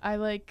 I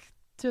like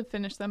to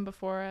finish them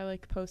before I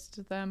like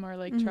post them or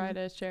like try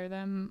to share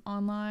them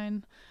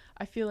online.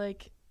 I feel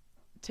like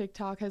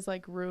TikTok has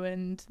like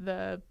ruined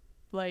the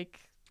like,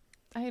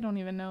 I don't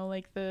even know,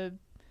 like the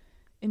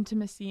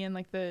intimacy and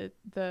like the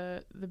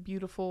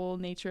beautiful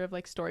nature of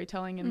like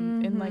storytelling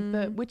and like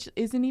the, which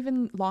isn't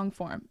even long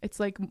form. It's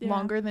like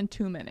longer than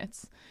 2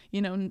 minutes,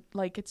 you know,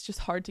 like it's just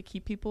hard to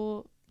keep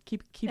people's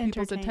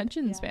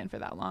attention span for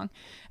that long.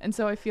 And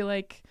so I feel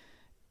like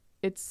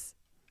it's,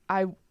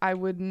 I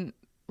wouldn't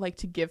like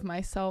to give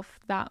myself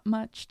that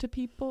much to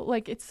people.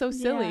 Like it's so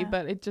silly,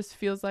 but it just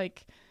feels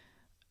like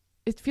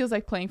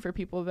playing for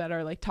people that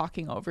are like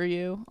talking over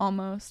you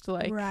almost,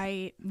 like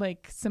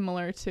like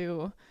similar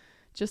to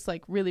just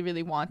like really,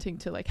 really wanting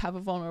to like have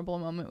a vulnerable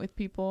moment with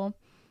people,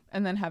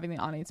 and then having the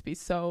audience be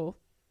so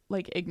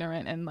like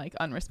ignorant and like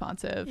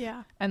unresponsive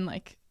and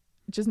like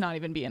just not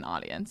even be an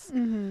audience.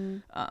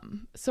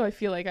 So I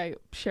feel like I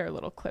share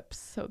little clips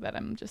so that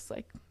I'm just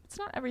like, it's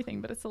not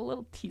everything, but it's a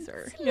little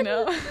teaser, you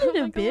know,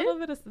 like a little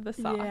bit of the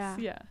sauce. I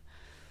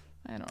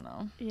don't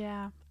know.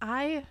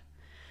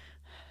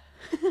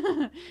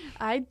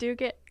 I do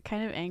get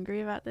kind of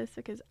angry about this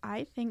because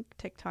I think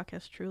TikTok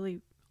has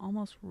truly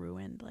almost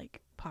ruined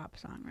like pop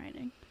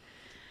songwriting.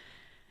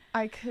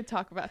 I could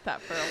talk about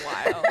that for a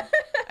while.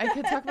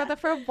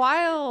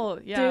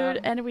 Yeah,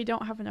 dude, and we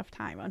don't have enough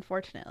time,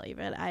 unfortunately,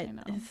 but I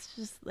know. It's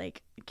just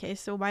like, okay,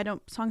 so why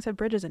don't songs have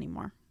bridges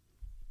anymore?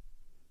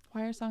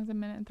 Why are songs a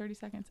minute and 30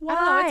 seconds? Why? I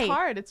don't know, it's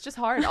hard. It's just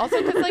hard.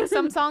 Also because like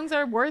some songs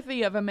are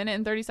worthy of a minute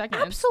and 30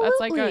 seconds.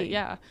 Absolutely.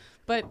 That's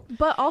like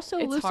but also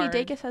Lucy hard.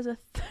 Dacus has a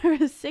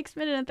 6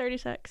 minute and 30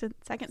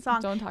 second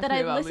song don't talk that to me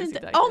I've about listened Lucy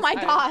to. Dacus. Oh my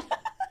god.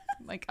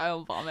 Like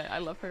I'll vomit. I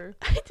love her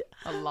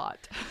a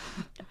lot.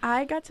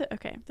 I got to,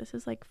 okay, this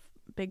is like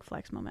big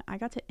flex moment. I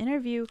got to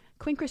interview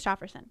Quinn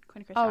Christopherson,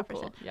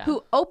 Cool.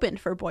 who opened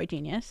for Boy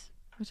Genius.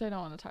 Which I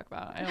don't want to talk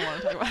about.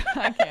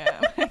 I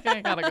can't.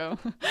 I gotta go.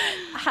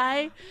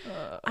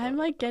 I'm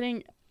like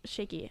getting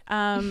shaky.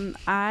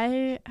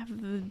 I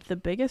have the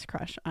biggest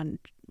crush on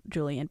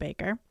Julian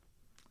Baker.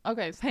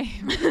 Okay,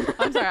 same.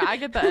 I'm sorry. I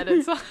get the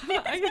edits. On TikTok.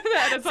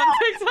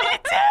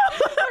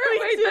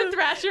 Wait, the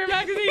Thrasher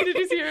magazine. Did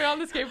you see her on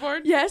the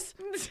skateboard? Yes.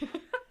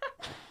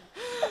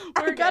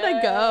 I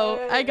gotta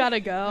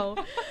go.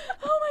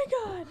 Oh my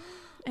god.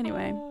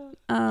 Anyway,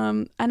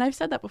 and I've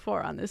said that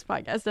before on this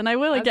podcast, and I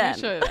will again.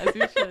 As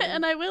you should.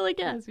 And I will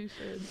again. As you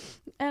should.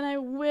 And I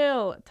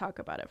will talk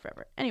about it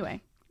forever.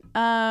 Anyway,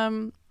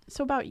 so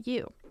about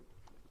you.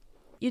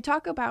 You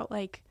talk about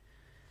like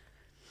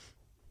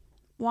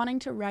wanting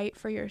to write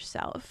for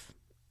yourself.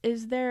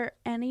 Is there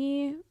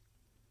any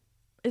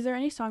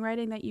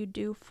songwriting that you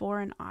do for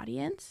an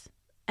audience?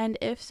 And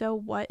if so,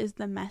 what is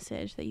the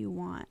message that you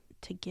want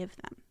to give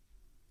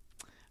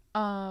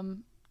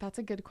them? That's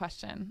a good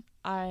question.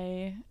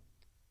 I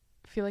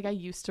feel like I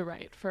used to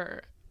write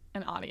for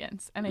an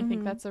audience, and I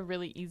think that's a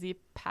really easy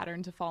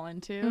pattern to fall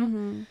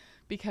into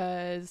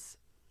because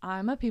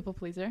I'm a people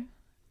pleaser,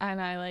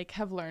 and I like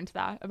have learned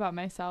that about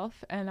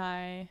myself, and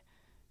I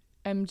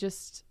am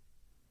just,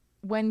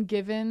 when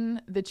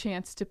given the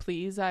chance to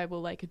please, I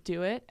will like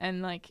do it.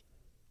 And like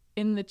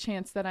in the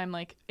chance that I'm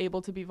like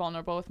able to be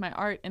vulnerable with my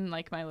art in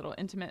like my little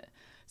intimate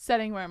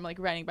setting where I'm like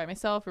writing by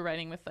myself or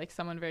writing with like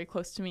someone very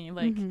close to me,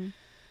 like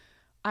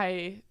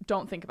I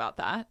don't think about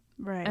that.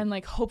 Right. And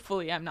like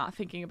hopefully I'm not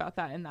thinking about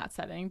that in that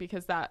setting,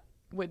 because that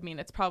would mean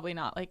it's probably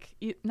not like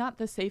not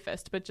the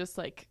safest, but just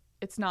like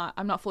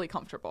I'm not fully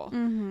comfortable.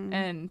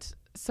 And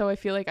so I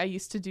feel like I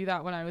used to do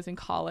that when I was in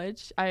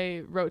college.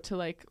 I wrote to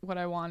like what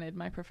I wanted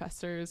my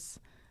professors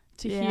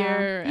to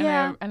hear,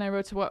 and I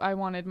wrote to what I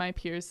wanted my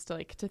peers to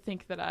like to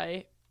think that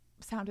I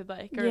sounded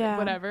like, or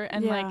whatever,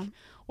 and like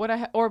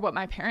what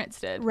my parents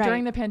did.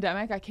 During the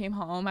pandemic, I came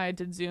home, I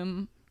did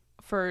Zoom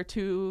for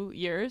 2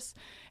 years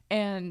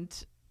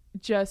and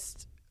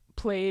just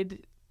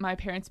played my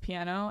parents'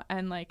 piano,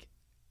 and like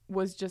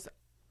was just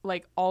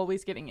like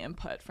always getting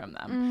input from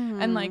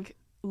them, and like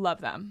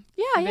love them.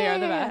 They are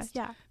the best.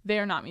 They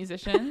are not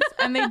musicians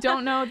and they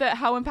don't know that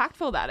how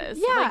impactful that is.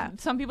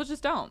 Like, some people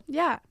just don't.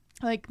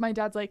 Like my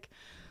dad's like,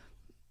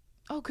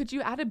 oh, could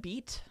you add a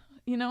beat,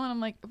 you know? And I'm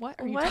like, what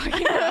are you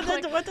talking about?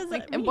 Like, what does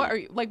like, that mean? and what are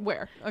you like,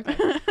 where? Okay.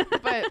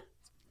 But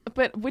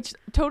but which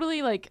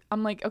totally like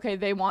I'm like, okay,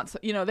 they want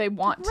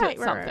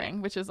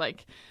something, which is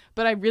like,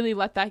 but I really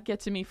let that get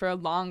to me for a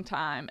long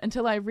time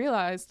until I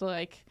realized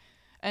like,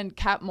 and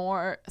Kat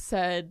Moore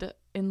said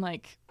in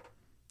like,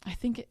 I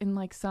think in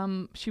like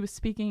she was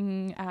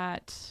speaking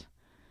at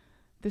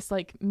this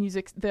like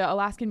the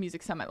Alaskan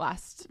Music Summit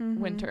last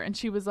winter, and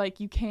she was like,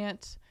 you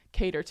can't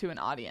cater to an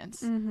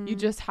audience. You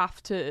just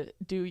have to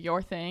do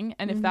your thing,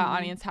 and if that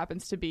audience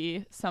happens to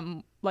be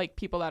some like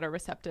people that are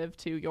receptive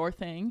to your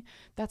thing,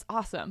 that's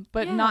awesome,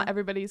 but not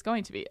everybody's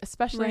going to be,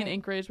 especially in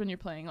Anchorage when you're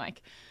playing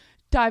like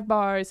dive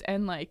bars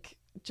and like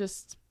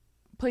just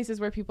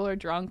places where people are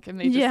drunk and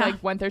they just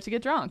like went there to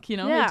get drunk, you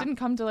know. They didn't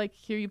come to like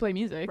hear you play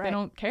music. They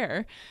don't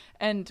care,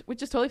 and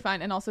which is totally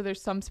fine. And also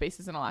there's some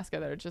spaces in Alaska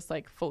that are just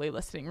like fully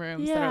listening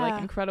rooms that are like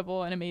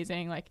incredible and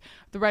amazing, like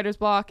the Writer's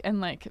Block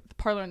and like the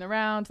Parlor in the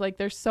Round. Like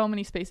there's so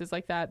many spaces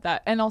like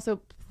that and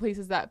also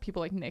places that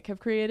people like Nick have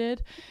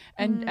created,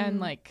 and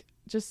like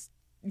just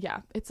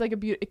it's like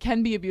it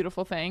can be a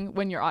beautiful thing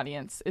when your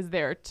audience is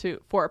there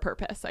for a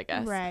purpose, I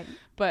guess, right?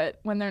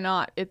 But when they're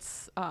not,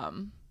 it's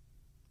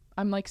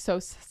I'm like so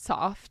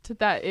soft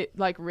that it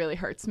like really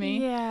hurts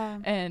me.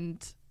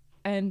 And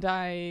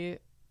I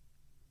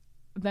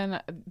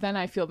then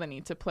I feel the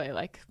need to play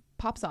like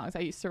pop songs. I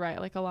used to write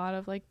like a lot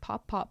of like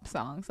pop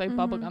songs, like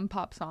bubblegum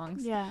pop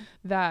songs.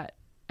 That,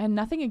 and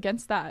nothing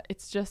against that.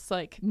 It's just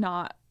like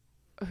not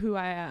who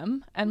I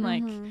am, and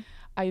like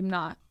I'm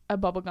not a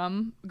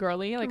bubblegum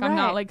girly. Like I'm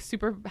not like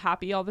super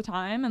happy all the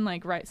time and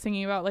like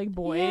singing about like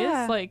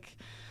boys. Like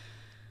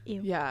ew.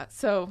 Yeah,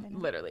 so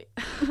literally.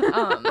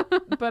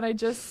 But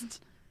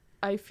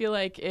I feel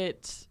like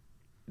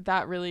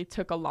that really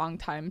took a long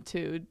time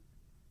to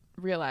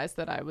realize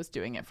that I was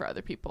doing it for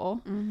other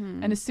people.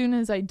 And as soon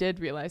as I did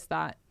realize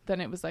that,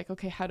 then it was like,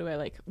 okay, how do I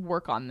like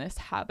work on this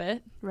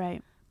habit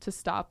to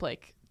stop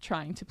like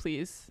trying to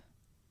please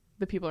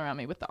the people around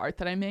me with the art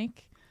that I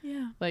make.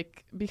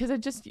 Like, because I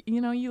just, you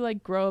know, you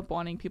like grow up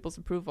wanting people's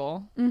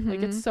approval.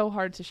 Like it's so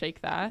hard to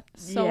shake that.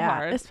 So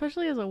hard.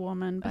 Especially as a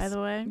woman, by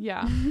the way.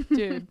 Yeah,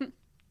 dude.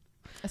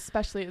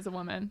 Especially as a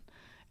woman.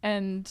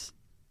 And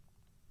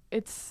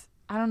it's,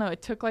 I don't know,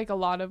 it took like a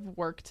lot of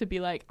work to be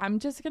like, I'm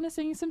just gonna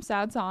sing some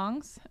sad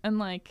songs, and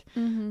like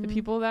the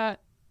people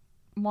that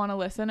want to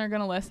listen are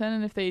gonna listen,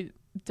 and if they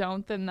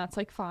don't, then that's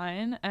like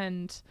fine.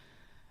 And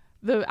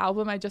the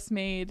album I just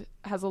made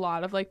has a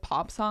lot of like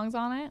pop songs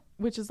on it,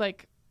 which is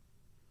like,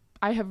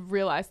 I have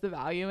realized the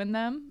value in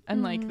them,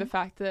 and like the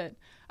fact that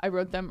I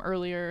wrote them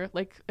earlier,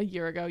 like a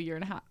year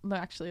and a half,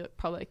 actually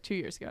probably like 2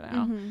 years ago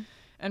now,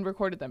 and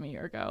recorded them a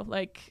year ago.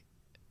 Like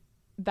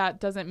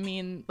that doesn't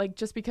mean like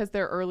just because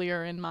they're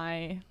earlier in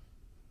my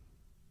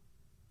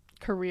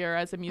career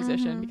as a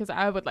musician, because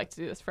I would like to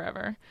do this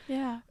forever.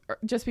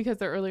 Just because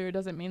they're earlier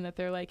doesn't mean that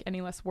they're like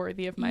any less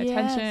worthy of my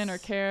attention or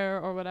care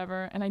or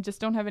whatever. And I just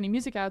don't have any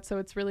music out, so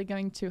it's really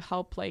going to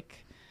help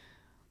like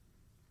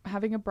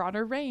having a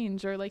broader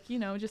range, or like, you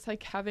know, just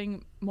like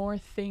having more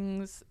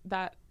things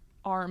that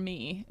are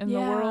me in the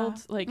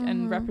world, like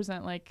and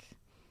represent, like,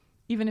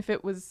 even if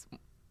it was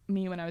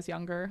me when I was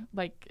younger,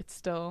 like it's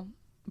still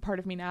part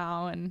of me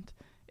now, and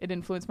it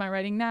influenced my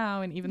writing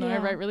now. And even though I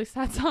write really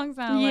sad songs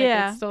now, like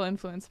it's still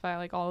influenced by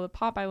like all the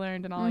pop I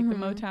learned and all like the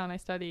Motown I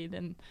studied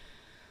and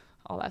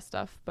all that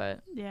stuff.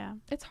 But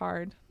it's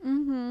hard.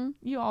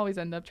 You always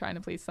end up trying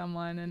to please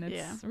someone, and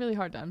it's really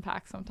hard to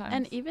unpack sometimes.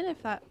 And even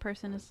if that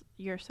person is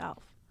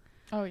yourself,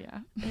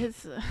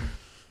 it's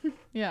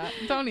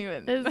don't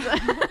even. No.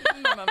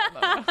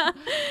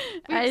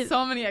 We have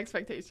so many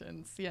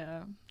expectations.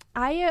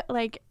 I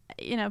like,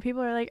 you know,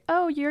 people are like,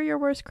 oh, you're your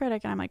worst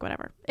critic, and I'm like,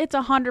 whatever. It's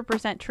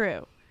 100%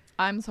 true.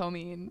 I'm so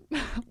mean.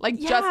 Like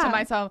just to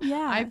myself.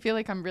 I feel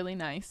like I'm really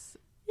nice.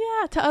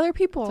 To other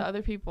people.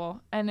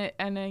 And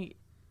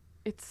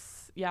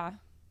it's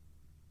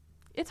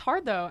it's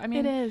hard though. I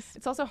mean, it is.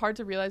 It's also hard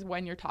to realize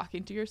when you're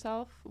talking to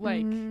yourself,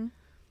 like,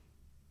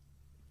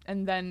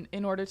 and then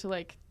in order to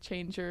like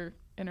change your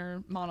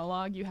inner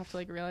monologue, you have to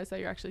like realize that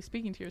you're actually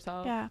speaking to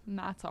yourself. And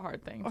that's a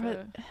hard thing.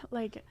 Or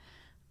like,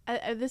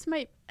 this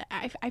might,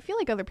 I feel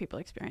like other people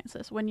experience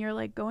this when you're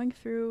like going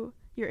through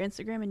your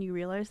Instagram and you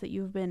realize that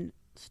you've been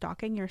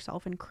stalking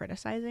yourself and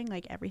criticizing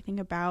like everything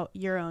about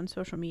your own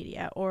social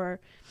media, or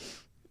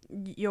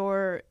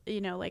your,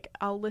 you know, like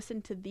I'll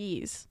listen to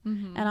these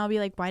and I'll be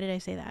like, why did I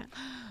say that?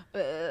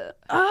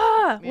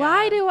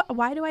 Why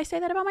do I say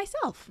that about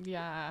myself?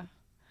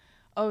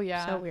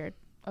 So weird.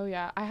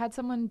 I had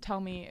someone tell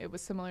me it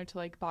was similar to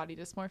like body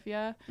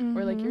dysmorphia,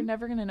 where like you're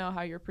never gonna know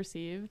how you're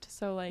perceived,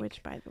 so like,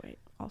 which by the way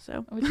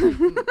also, which like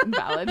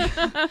valid.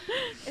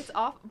 It's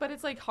off, but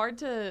it's like hard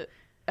to,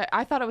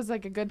 I thought it was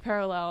like a good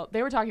parallel.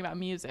 They were talking about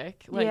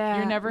music, like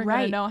you're never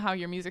gonna know how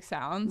your music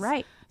sounds,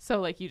 so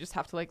like you just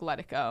have to like let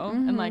it go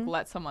and like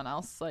let someone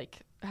else like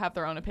have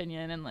their own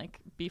opinion and like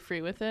be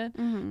free with it.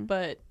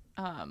 But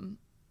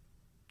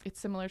it's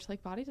similar to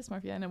like body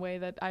dysmorphia in a way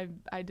that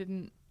I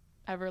didn't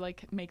ever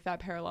like make that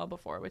parallel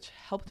before, which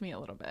helped me a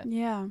little bit.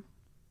 Yeah,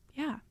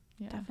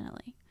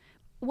 definitely.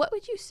 What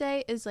would you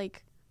say is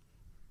like,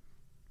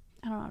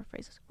 I don't know how to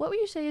phrase this, what would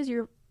you say is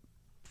your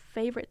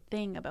favorite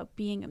thing about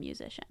being a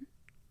musician?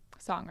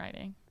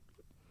 Songwriting.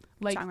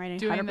 Like Songwriting,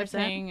 doing 100%. the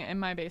thing in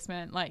my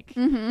basement. Like,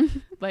 Mm-hmm.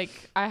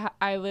 like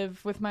I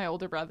live with my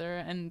older brother,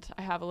 and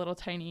I have a little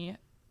tiny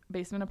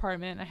basement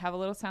apartment. I have a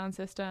little sound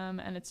system,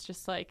 and it's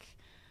just like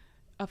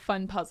a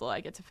fun puzzle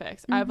I get to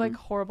fix. I have like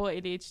horrible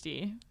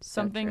ADHD.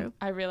 Something true.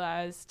 I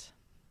realized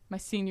my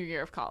senior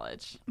year of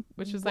college,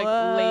 which was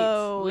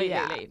Whoa, like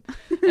yeah. late.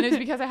 And it was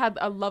because I had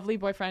a lovely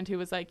boyfriend who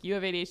was like, you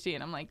have ADHD.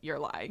 And I'm like, you're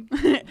lying.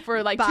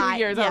 For like 2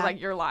 years, I was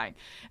like, you're lying.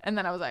 And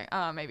then I was like,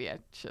 oh, maybe I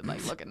should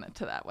like look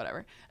into that,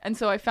 whatever. And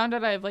so I found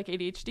out I have like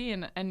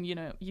ADHD, and you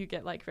know, you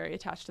get like very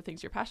attached to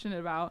things you're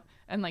passionate about.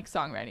 And like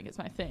songwriting is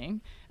my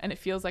thing. And it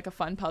feels like a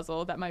fun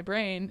puzzle that my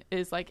brain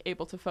is like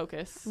able to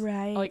focus.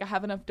 Right. Like I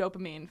have enough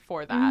dopamine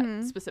for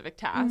that specific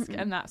task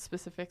and that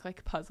specific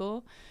like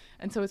puzzle.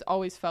 And so it's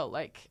always felt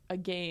like a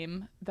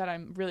game that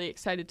I'm really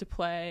excited to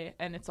play.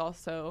 And it's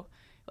also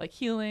like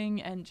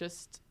healing and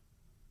just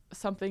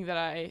something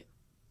that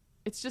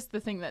it's just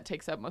the thing that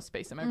takes up most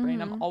space in my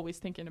brain. I'm always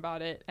thinking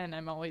about it, and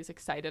I'm always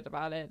excited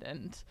about it.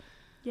 And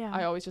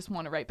I always just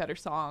want to write better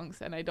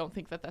songs. And I don't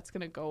think that that's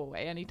going to go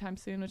away anytime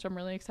soon, which I'm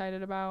really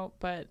excited about.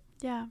 But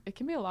it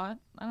can be a lot.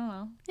 I don't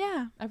know.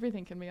 Yeah.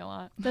 Everything can be a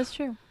lot. That's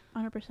true.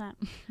 100%.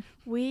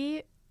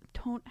 We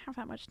don't have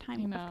that much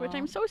time left, which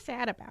I'm so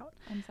sad about.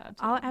 I'm sad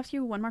too. I'll ask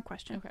you one more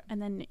question, Okay. and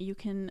then you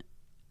can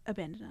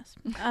abandon us.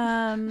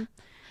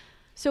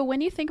 So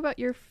when you think about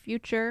your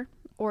future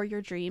or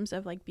your dreams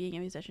of like being a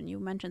musician, you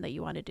mentioned that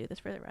you want to do this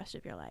for the rest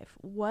of your life.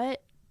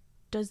 What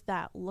does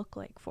that look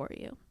like for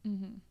you?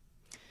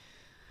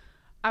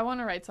 I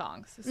want to write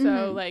songs.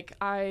 So like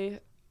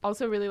I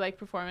also really like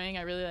performing.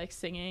 I really like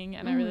singing,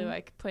 and I really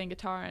like playing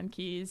guitar and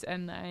keys,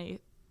 and I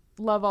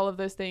love all of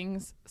those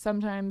things.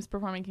 Sometimes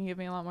performing can give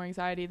me a lot more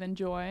anxiety than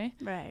joy.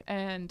 Right.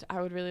 And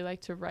I would really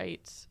like to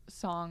write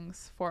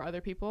songs for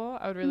other people.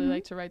 I would really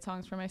like to write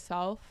songs for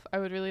myself. I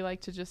would really like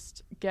to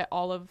just get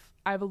I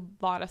have a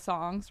lot of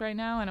songs right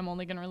now, and I'm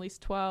only going to release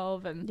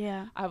 12, and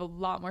I have a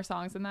lot more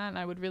songs than that, and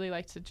I would really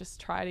like to just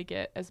try to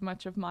get as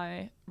much of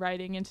my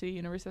writing into the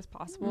universe as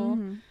possible.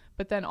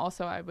 But then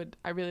also I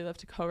really love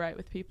to co-write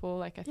with people.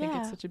 Like I think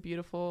it's such a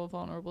beautiful,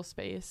 vulnerable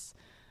space,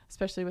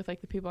 especially with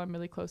like the people I'm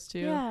really close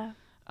to.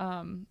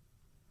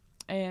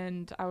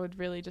 And I would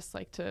really just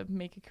like to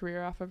make a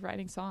career off of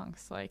writing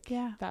songs. Like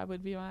that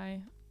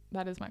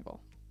is my goal.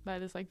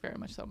 That is like very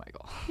much so my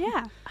goal.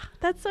 Yeah.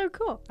 That's so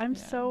cool. I'm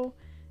so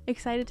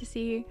excited to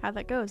see how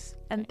that goes.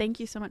 And thank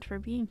you so much for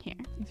being here.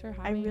 Thanks for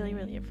having me. I really,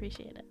 really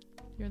appreciate it.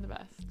 You're the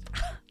best.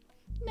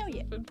 No,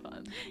 It's been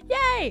fun.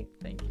 Yay!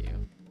 Thank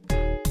you.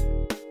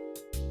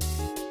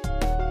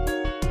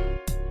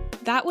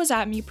 That was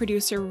At Me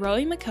producer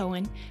Roy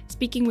McCohen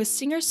speaking with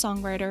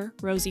singer-songwriter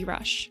Rosie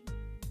Rush.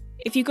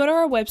 If you go to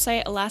our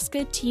website,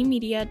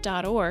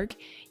 alaskateammedia.org,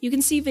 you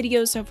can see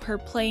videos of her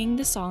playing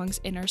the songs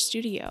in our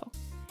studio.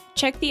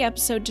 Check the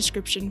episode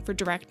description for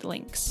direct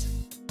links.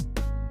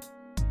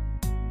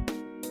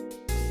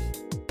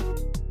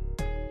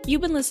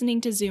 You've been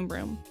listening to Zoom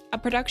Room, a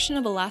production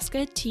of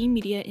Alaska Teen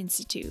Media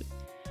Institute.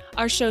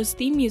 Our show's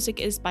theme music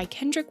is by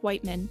Kendrick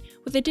Whiteman,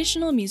 with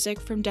additional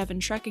music from Devin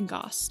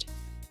Schreckengost.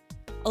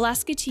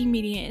 Alaska Teen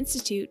Media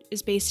Institute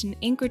is based in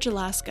Anchorage,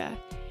 Alaska.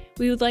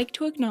 We would like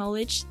to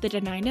acknowledge the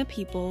Dena'ina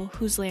people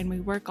whose land we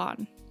work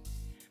on.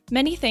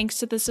 Many thanks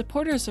to the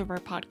supporters of our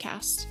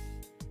podcast.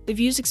 The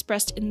views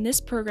expressed in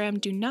this program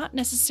do not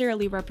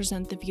necessarily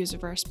represent the views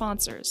of our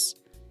sponsors.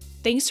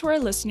 Thanks to our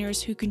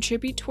listeners who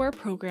contribute to our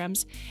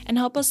programs and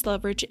help us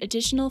leverage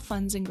additional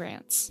funds and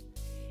grants.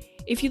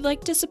 If you'd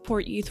like to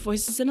support Youth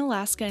Voices in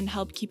Alaska and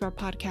help keep our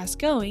podcast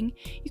going,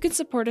 you can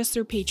support us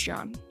through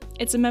Patreon.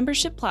 It's a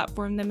membership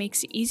platform that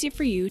makes it easy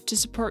for you to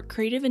support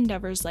creative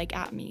endeavors like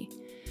At Me.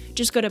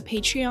 Just go to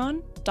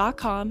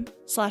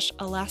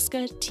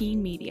patreon.com/Alaska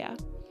Teen Media.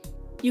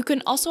 You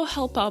can also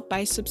help out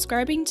by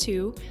subscribing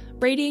to,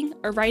 rating,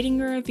 or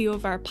writing a review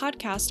of our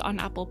podcast on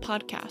Apple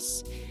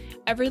Podcasts.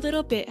 Every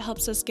little bit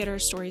helps us get our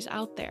stories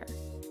out there.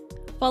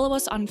 Follow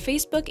us on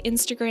Facebook,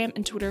 Instagram,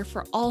 and Twitter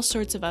for all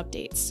sorts of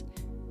updates.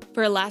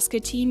 For Alaska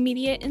Teen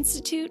Media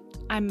Institute,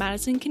 I'm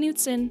Madison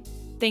Knutson.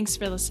 Thanks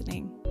for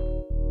listening.